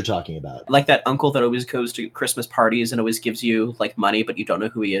idea what you're talking about. Like that uncle that always goes to Christmas parties and always gives you, like, money, but you don't know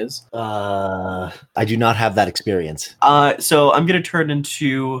who he is. I do not have that experience. So I'm going to turn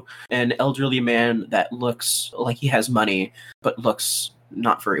into an elderly man that looks like he has money, but looks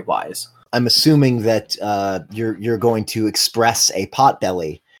not very wise. I'm assuming that you're going to express a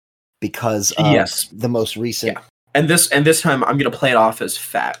potbelly because of the most recent. Yeah. And this time I'm going to play it off as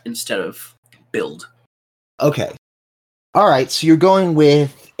fat instead of build. Okay. All right. So you're going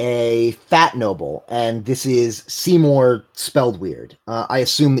with a fat noble, and this is Seymour spelled weird. I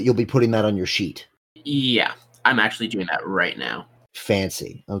assume that you'll be putting that on your sheet. Yeah, I'm actually doing that right now.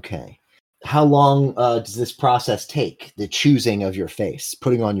 Fancy. Okay. How long does this process take, the choosing of your face,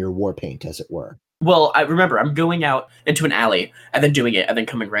 putting on your war paint, as it were? Well, I remember, I'm going out into an alley, and then doing it, and then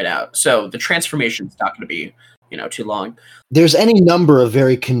coming right out. So the transformation's not going to be, too long. There's any number of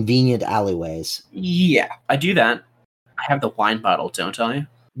very convenient alleyways. Yeah, I do that. I have the wine bottle, don't I?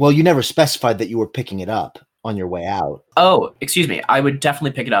 Well, you never specified that you were picking it up on your way out. Oh, excuse me. I would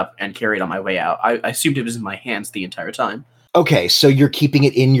definitely pick it up and carry it on my way out. I assumed it was in my hands the entire time. Okay, so you're keeping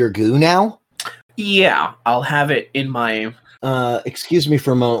it in your goo now? Yeah, I'll have it in my... excuse me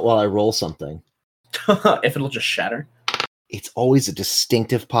for a moment while I roll something. If it'll just shatter. It's always a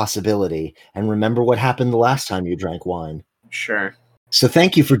distinctive possibility, and remember what happened the last time you drank wine. Sure. So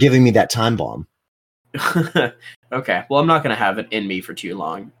thank you for giving me that time bomb. Okay, well, I'm not going to have it in me for too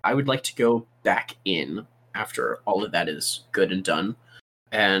long. I would like to go back in after all of that is good and done,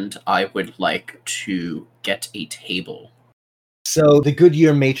 and I would like to get a table. So the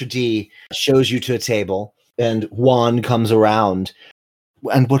Goodyear maitre d' shows you to a table, and Juan comes around.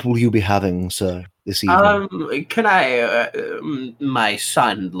 And what will you be having, sir, this evening? Can I? My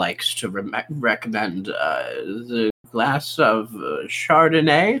son likes to recommend the glass of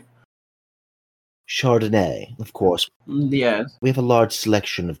Chardonnay. Chardonnay, of course. Yes. We have a large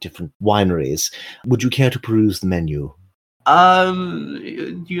selection of different wineries. Would you care to peruse the menu?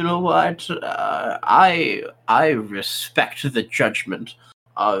 You know what? I respect the judgment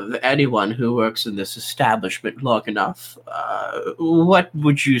of anyone who works in this establishment long enough. What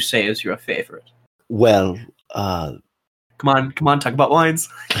would you say is your favorite? Well, come on, talk about wines.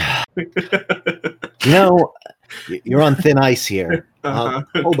 You know, you're on thin ice here.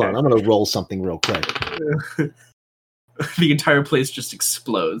 Okay. Hold on, I'm going to roll something real quick. The entire place just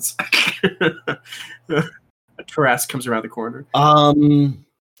explodes. Taras comes around the corner.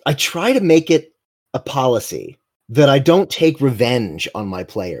 I try to make it a policy that I don't take revenge on my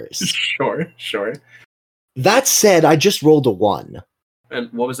players. Sure. That said, I just rolled a 1.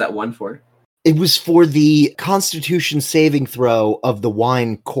 And what was that 1 for? It was for the Constitution saving throw of the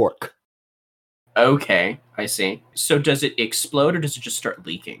wine cork. Okay, I see. So does it explode or does it just start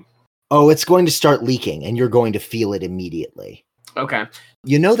leaking? Oh, it's going to start leaking, and you're going to feel it immediately. Okay.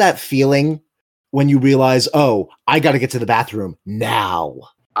 You know that feeling when you realize, oh, I got to get to the bathroom now?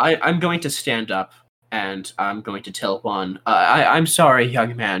 I'm going to stand up, and I'm going to tell Juan, I'm sorry,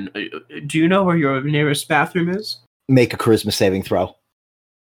 young man. Do you know where your nearest bathroom is? Make a charisma saving throw.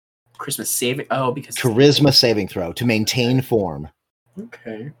 Charisma saving? Oh, because... Charisma saving throw to maintain form.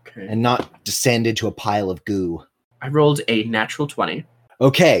 Okay. And not descend into a pile of goo. I rolled a natural 20.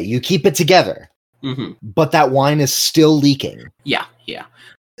 Okay, you keep it together. Mm-hmm. But that wine is still leaking. Yeah.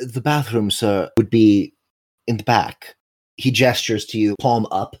 The bathroom, sir, would be in the back. He gestures to you, palm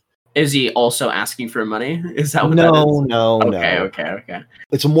up. Is he also asking for money? Is that what that is? No. Okay.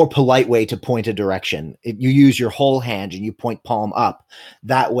 It's a more polite way to point a direction. You use your whole hand and you point palm up.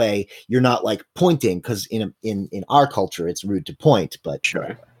 That way, you're not like pointing, because in our culture, it's rude to point. But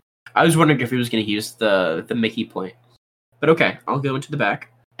sure. I was wondering if he was going to use the Mickey point. But okay, I'll go into the back,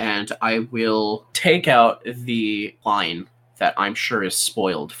 and I will take out the wine that I'm sure is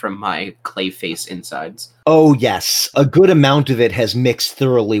spoiled from my clay face insides. Oh, yes. A good amount of it has mixed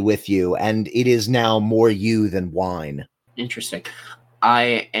thoroughly with you, and it is now more you than wine. Interesting.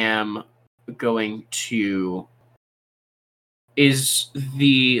 I am going to... Is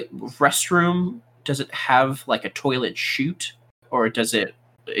the restroom, does it have like a toilet chute? Or is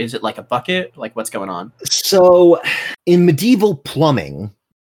it like a bucket? Like, what's going on? So, in medieval plumbing,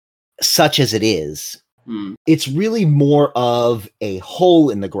 such as it is, it's really more of a hole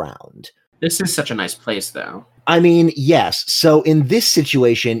in the ground. This is such a nice place, though. I mean, yes. So in this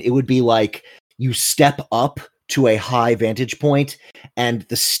situation, it would be like you step up to a high vantage point, and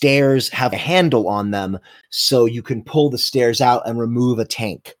the stairs have a handle on them, so you can pull the stairs out and remove a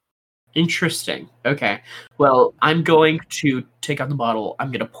tank. Interesting. Okay. Well, I'm going to take out the bottle.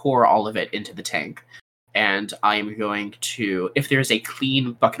 I'm going to pour all of it into the tank. And I'm going to, if there's a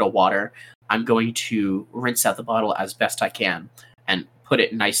clean bucket of water, I'm going to rinse out the bottle as best I can and put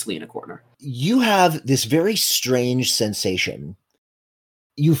it nicely in a corner. You have this very strange sensation.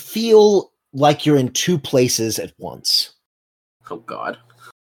 You feel like you're in two places at once. Oh, God.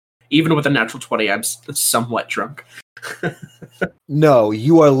 Even with a natural 20, I'm somewhat drunk. No,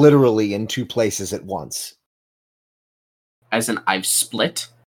 you are literally in two places at once. As in, I've split?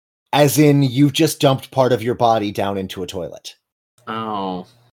 As in, you've just dumped part of your body down into a toilet. Oh,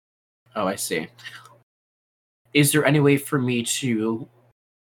 I see. Is there any way for me to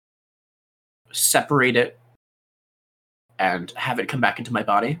separate it and have it come back into my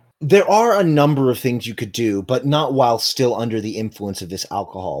body? There are a number of things you could do, but not while still under the influence of this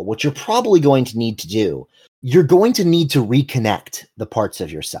alcohol. What you're probably going to need to do, you're going to need to reconnect the parts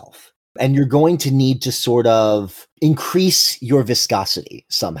of yourself. And you're going to need to sort of increase your viscosity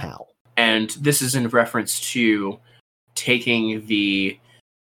somehow. And this is in reference to taking the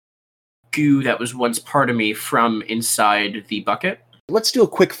goo that was once part of me from inside the bucket. Let's do a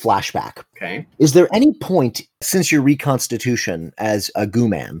quick flashback. Okay. Is there any point since your reconstitution as a goo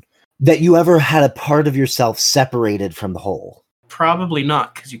man that you ever had a part of yourself separated from the whole? Probably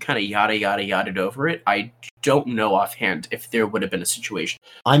not, because you kind of yada-yada-yada'd over it. I don't know offhand if there would have been a situation.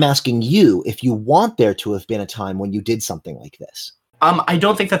 I'm asking you if you want there to have been a time when you did something like this. I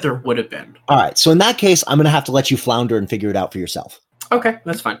don't think that there would have been. All right, so in that case, I'm going to have to let you flounder and figure it out for yourself. Okay,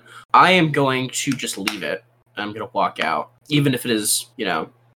 that's fine. I am going to just leave it I'm gonna walk out, even if it is,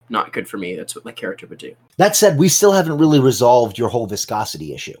 not good for me. That's what my character would do. That said, we still haven't really resolved your whole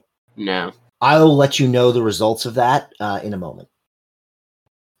viscosity issue. No. I'll let you know the results of that in a moment.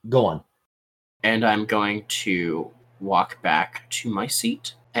 Go on. And I'm going to walk back to my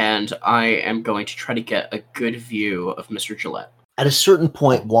seat, and I am going to try to get a good view of Mr. Gillette. At a certain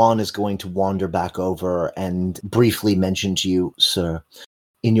point, Juan is going to wander back over and briefly mention to you, "Sir,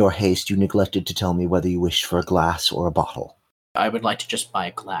 in your haste, you neglected to tell me whether you wished for a glass or a bottle." I would like to just buy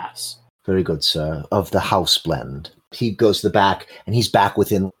a glass. "Very good, sir. Of the house blend." He goes to the back, and he's back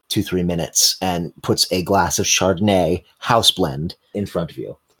within 2-3 minutes and puts a glass of Chardonnay house blend in front of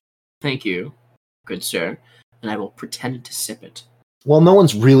you. Thank you, good sir. And I will pretend to sip it. Well, no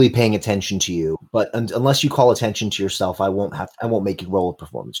one's really paying attention to you, but unless you call attention to yourself, I won't make you roll a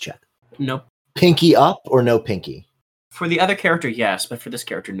performance check. Nope. Pinky up or no pinky? For the other character, yes, but for this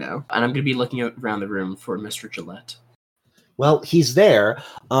character, no. And I'm going to be looking around the room for Mr. Gillette. Well, he's there,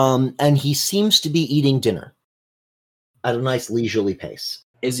 and he seems to be eating dinner at a nice leisurely pace.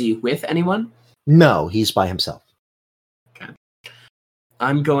 Is he with anyone? No, he's by himself. Okay.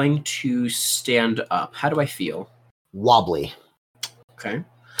 I'm going to stand up. How do I feel? Wobbly. Okay.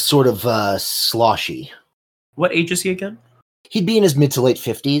 Sort of sloshy. What age is he again? He'd be in his mid to late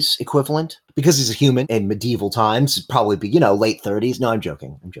 50s equivalent. Because he's a human in medieval times, it'd probably be, late 30s. No, I'm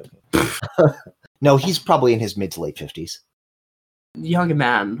joking. No, he's probably in his mid to late 50s. Young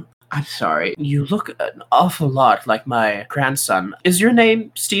man, I'm sorry. You look an awful lot like my grandson. Is your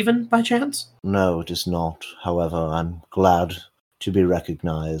name Stephen, by chance? No, it is not. However, I'm glad to be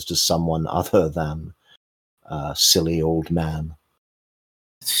recognized as someone other than a silly old man.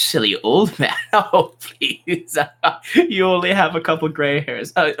 Silly old man? Oh, please. You only have a couple gray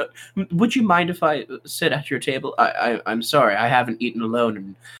hairs. Would you mind if I sit at your table? I'm sorry. I haven't eaten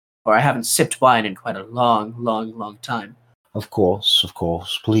alone, or I haven't sipped wine in quite a long, long, long time. Of course.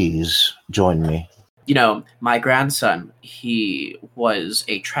 Please join me. My grandson, he was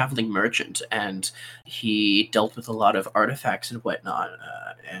a traveling merchant, and he dealt with a lot of artifacts and whatnot,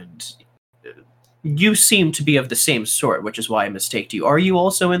 and you seem to be of the same sort, which is why I mistaked you. Are you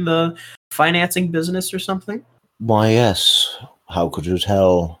also in the financing business or something? Why, yes. How could you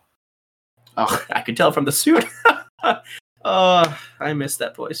tell? Oh, I could tell from the suit. Oh, I miss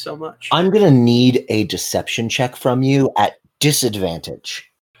that voice so much. I'm going to need a deception check from you at disadvantage.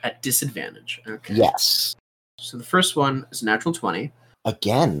 At disadvantage? Okay. Yes. So the first one is a natural 20.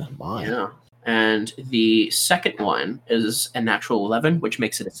 Again, mine. Yeah. And the second one is a natural 11, which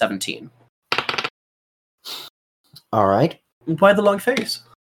makes it a 17. All right. Why the long face?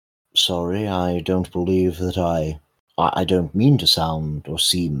 Sorry, I don't believe that I don't mean to sound or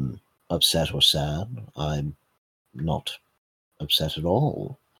seem upset or sad. I'm not upset at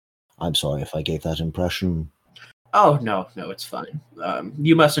all. I'm sorry if I gave that impression. Oh, no, it's fine.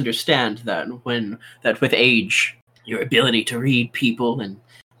 You must understand that with age, your ability to read people and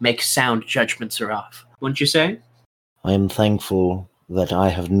make sound judgments are off. Wouldn't you say? I am thankful that I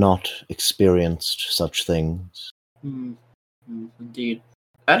have not experienced such things. Indeed.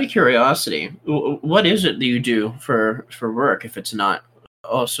 Out of curiosity, what is it that you do for work if it's not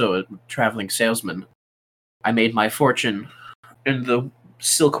also a traveling salesman? I made my fortune in the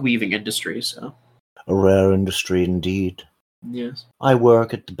silk weaving industry, so. A rare industry indeed. Yes. I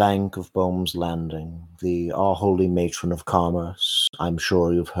work at the Bank of Bohm's Landing, our holy matron of commerce. I'm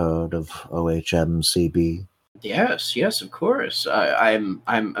sure you've heard of OHMCB. Yes, of course. I'm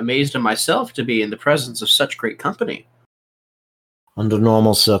amazed at myself to be in the presence of such great company. Under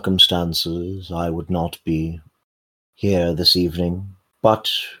normal circumstances, I would not be here this evening,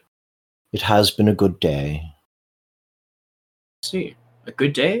 but it has been a good day. See, a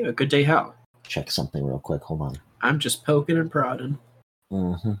good day? A good day how? Check something real quick, hold on. I'm just poking and prodding.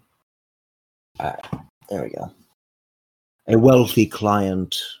 Mm-hmm. Alright, there we go. A wealthy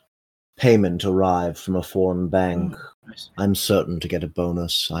client payment arrived from a foreign bank. I'm certain to get a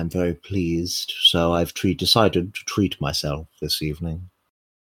bonus. I'm very pleased, so I've decided to treat myself this evening.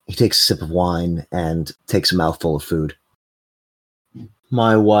 He takes a sip of wine and takes a mouthful of food.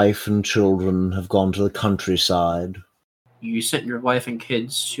 My wife and children have gone to the countryside. You sent your wife and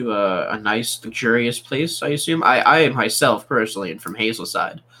kids to a nice, luxurious place, I assume? I myself, personally, am from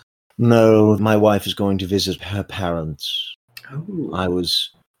Hazeltide. No, my wife is going to visit her parents. Oh. I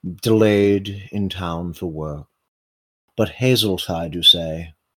was delayed in town for work. But Hazeltide, you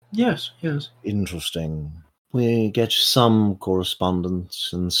say? Yes. Interesting. We get some correspondence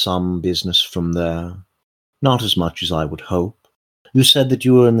and some business from there. Not as much as I would hope. You said that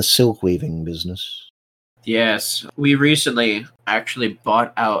you were in the silk weaving business. Yes, we recently actually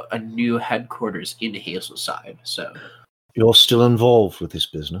bought out a new headquarters in Hazeltide, so... You're still involved with this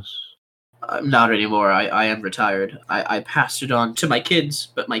business? Not anymore. I am retired. I passed it on to my kids,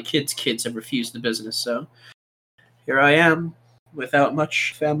 but my kids have refused the business, so here I am, without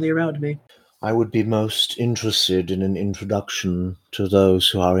much family around me. I would be most interested in an introduction to those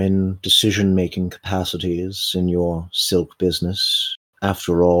who are in decision-making capacities in your silk business.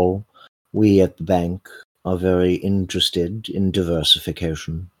 After all, we at the bank are very interested in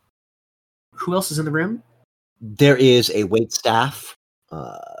diversification. Who else is in the room? There is a wait staff.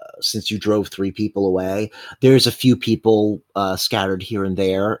 Since you drove 3 people away, there's a few people scattered here and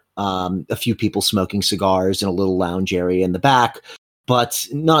there. A few people smoking cigars in a little lounge area in the back, but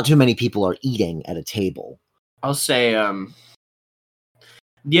not too many people are eating at a table. I'll say,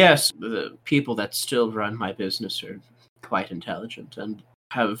 yes, the people that still run my business are quite intelligent and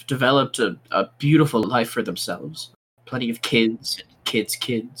have developed a beautiful life for themselves. Plenty of kids and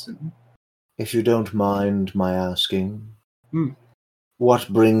kids. And... If you don't mind my asking, what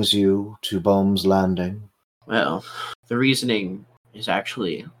brings you to Bohm's Landing? Well, the reasoning is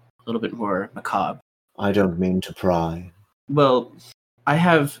actually a little bit more macabre. I don't mean to pry. Well, I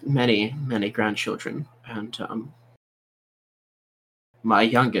have many grandchildren, and my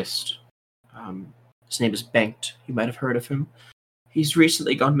youngest, his name is Bengt. You might have heard of him. He's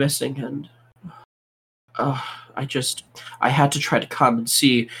recently gone missing, and I had to try to come and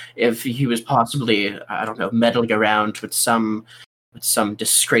see if he was possibly, I don't know, meddling around with some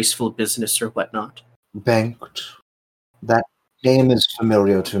disgraceful business or whatnot. Bengt? That name is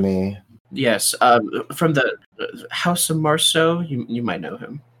familiar to me. Yes, from the House of Marceau, you might know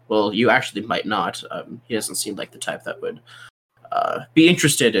him. Well, you actually might not. He doesn't seem like the type that would be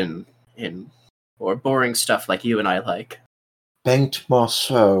interested in or boring stuff like you and I like. Bengt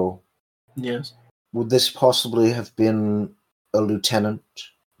Marceau. Yes. Would this possibly have been a Lieutenant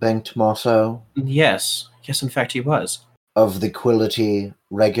Bengt Marceau? Yes, in fact he was. Of the Quillity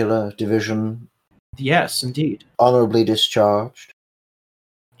Regular Division? Yes, indeed. Honorably discharged?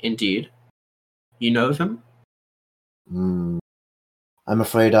 Indeed. You know of him? I'm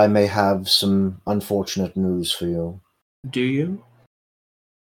afraid I may have some unfortunate news for you. Do you?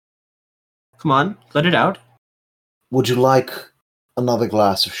 Come on, let it out. Would you like another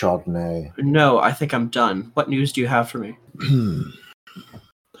glass of Chardonnay? No, I think I'm done. What news do you have for me?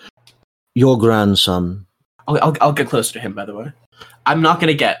 Your grandson. I'll get closer to him, by the way. I'm not going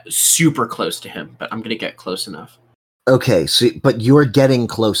to get super close to him, but I'm going to get close enough. Okay, but you're getting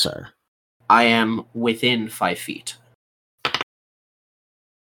closer. I am within 5 feet.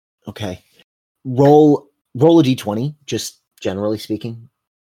 Okay. Roll a d20, just generally speaking.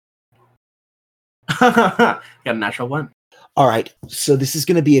 Got a natural 1. All right, so this is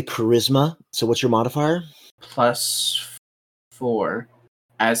going to be a charisma. So what's your modifier? +4.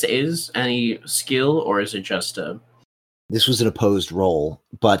 As is, any skill, or is it just a... This was an opposed roll,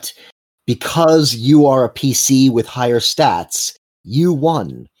 but because you are a PC with higher stats, you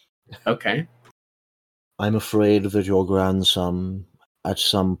won. Okay. I'm afraid that your grandson, at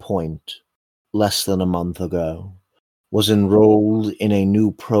some point, less than a month ago, was enrolled in a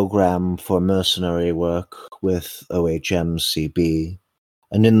new program for mercenary work with OHMCB,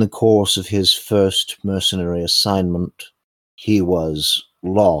 and in the course of his first mercenary assignment, he was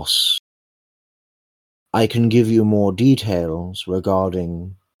lost. I can give you more details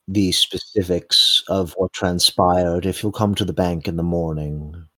regarding the specifics of what transpired if you'll come to the bank in the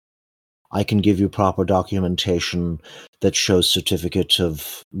morning. I can give you proper documentation that shows certificate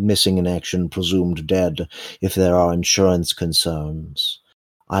of missing in action, presumed dead, if there are insurance concerns.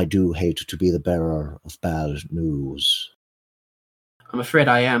 I do hate to be the bearer of bad news. I'm afraid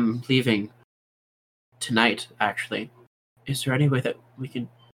I am leaving tonight, actually. Is there any way that we can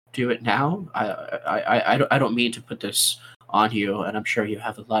do it now? I don't mean to put this on you, and I'm sure you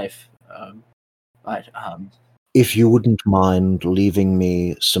have a life. But if you wouldn't mind leaving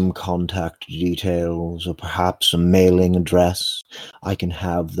me some contact details or perhaps a mailing address, I can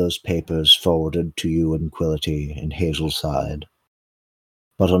have those papers forwarded to you in Quillity in Hazeltide.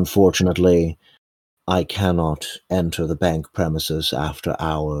 But unfortunately, I cannot enter the bank premises after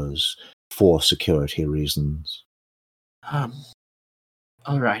hours for security reasons.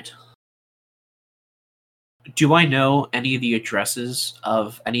 All right. Do I know any of the addresses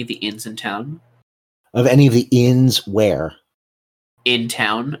of any of the inns in town? Of any of the inns where? In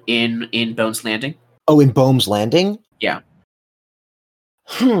town, in Bones Landing. Oh, in Bohm's Landing? Yeah.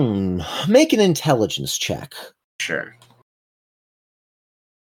 Make an intelligence check. Sure.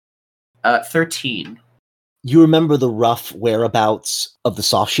 13. You remember the rough whereabouts of the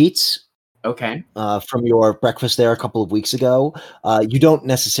soft sheets? Okay. From your breakfast there a couple of weeks ago. You don't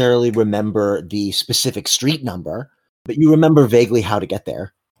necessarily remember the specific street number, but you remember vaguely how to get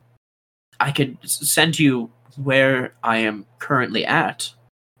there. I could send you where I am currently at.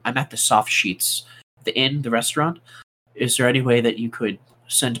 I'm at the Soft Sheets, the inn, the restaurant. Is there any way that you could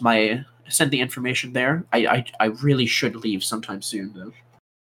send the information there? I really should leave sometime soon, though.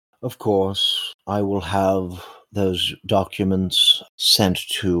 Of course, I will have those documents sent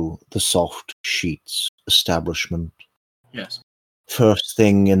to the Soft Sheets establishment. Yes. First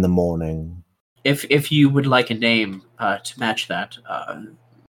thing in the morning. If you would like a name to match that,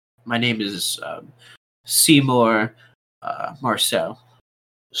 my name is Seymour Marceau.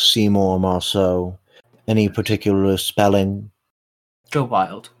 Seymour Marceau. Any particular spelling? Go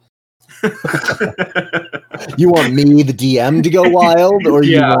wild. You want me, the DM, to go wild, or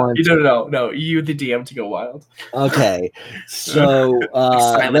you want? No. You, the DM, to go wild. Okay, so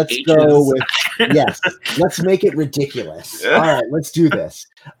let's H's. go with yes. Let's make it ridiculous. All right, let's do this.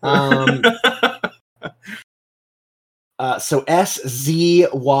 So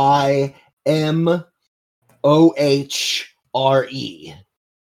SZYMOHRE.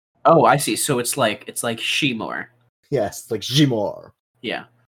 Oh, I see. So it's like Shimor. Yes, like Jimor. Yeah.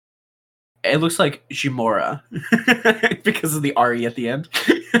 It looks like Jimora because of the RE at the end.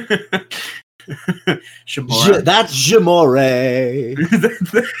 Shimora. That's Jimore.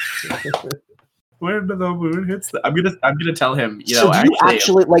 When the moon hits I'm gonna tell him, So do you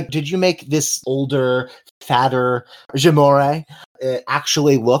actually like, did you make this older, fatter Jimore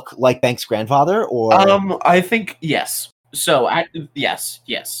actually look like Bank's grandfather, or I think yes. So yes.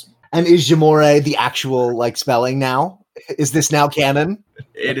 And is Jimore the actual like spelling now? Is this now canon?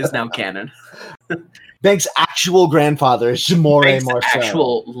 It is now canon. Bank's actual grandfather is Jimore Bank's Marceau.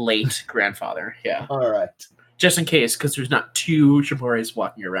 actual late grandfather. Yeah. All right. Just in case, because there's not two Jimores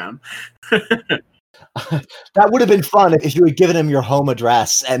walking around. That would have been fun if you had given him your home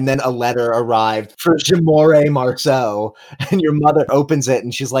address and then a letter arrived for Jimore Marceau, and your mother opens it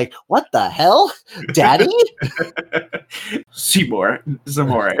and she's like, "What the hell, Daddy?" Seymour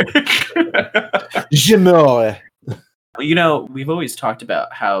Zamore. Jimore. We've always talked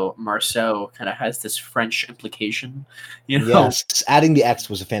about how Marceau kind of has this French implication. Yes, adding the X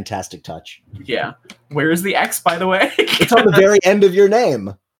was a fantastic touch. Yeah. Where is the X, by the way? It's on the very end of your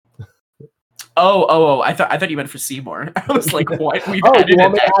name. Oh! I thought you meant for Seymour. I was like, what? You want me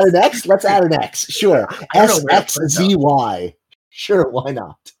to add an X? Let's add an X. Sure. SXZY. Sure, why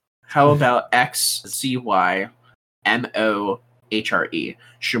not? How about XZYMOHRE?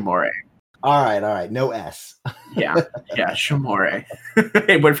 Shimore. All right. No S. Yeah, Shimore.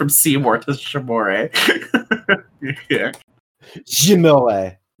 It went from Seymour to Shimore. Yeah.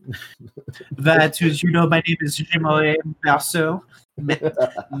 Jimore. That is, my name is Jimore Marceau.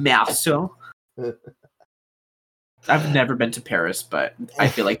 Marceau. I've never been to Paris, but I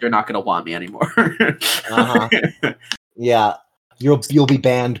feel like they're not going to want me anymore. Uh-huh. Yeah, you'll be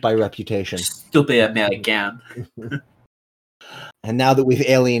banned by reputation. Stupid American. And now that we've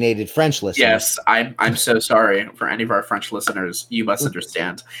alienated French listeners, yes, I'm so sorry for any of our French listeners. You must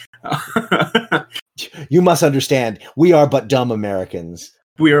understand. You must understand. We are but dumb Americans.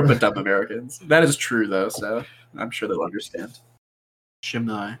 We are but dumb Americans. That is true, though. So I'm sure they'll understand.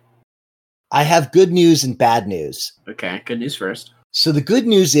 Shimnai. I have good news and bad news. Okay, good news first. So the good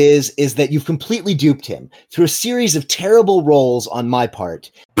news is that you've completely duped him through a series of terrible rolls on my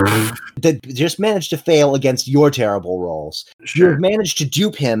part that just managed to fail against your terrible rolls. Sure. You've managed to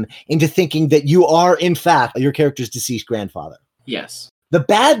dupe him into thinking that you are, in fact, your character's deceased grandfather. Yes. The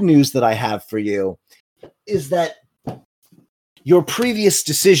bad news that I have for you is that your previous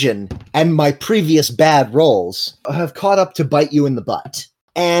decision and my previous bad rolls have caught up to bite you in the butt.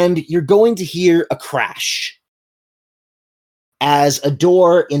 And you're going to hear a crash as a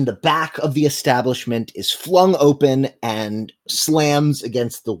door in the back of the establishment is flung open and slams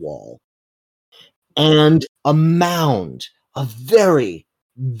against the wall. And a mound of very,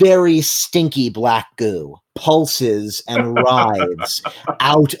 very stinky black goo pulses and writhes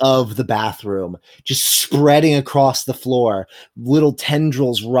out of the bathroom, just spreading across the floor, little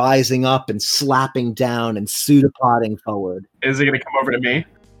tendrils rising up and slapping down and pseudopoding forward. Is it going to come over to me?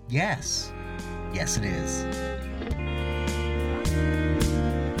 Yes, it is.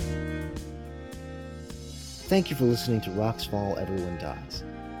 Thank you for listening to Rocks Fall, Everyone Dies.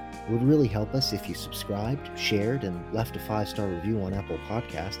 It would really help us if you subscribed, shared, and left a 5-star review on Apple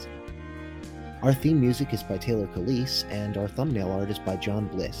Podcasts. Our theme music is by Taylor Calise, and our thumbnail art is by John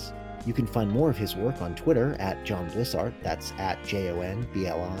Bliss. You can find more of his work on Twitter at John Blissart, that's at JONBLISSART.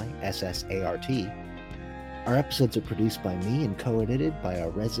 Our episodes are produced by me and co-edited by our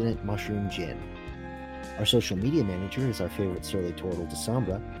resident Mushroom Jin. Our social media manager is our favorite surly turtle,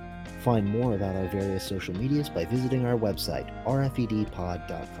 Desambra. Find more about our various social medias by visiting our website,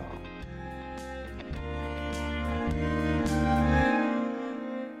 rfedpod.com.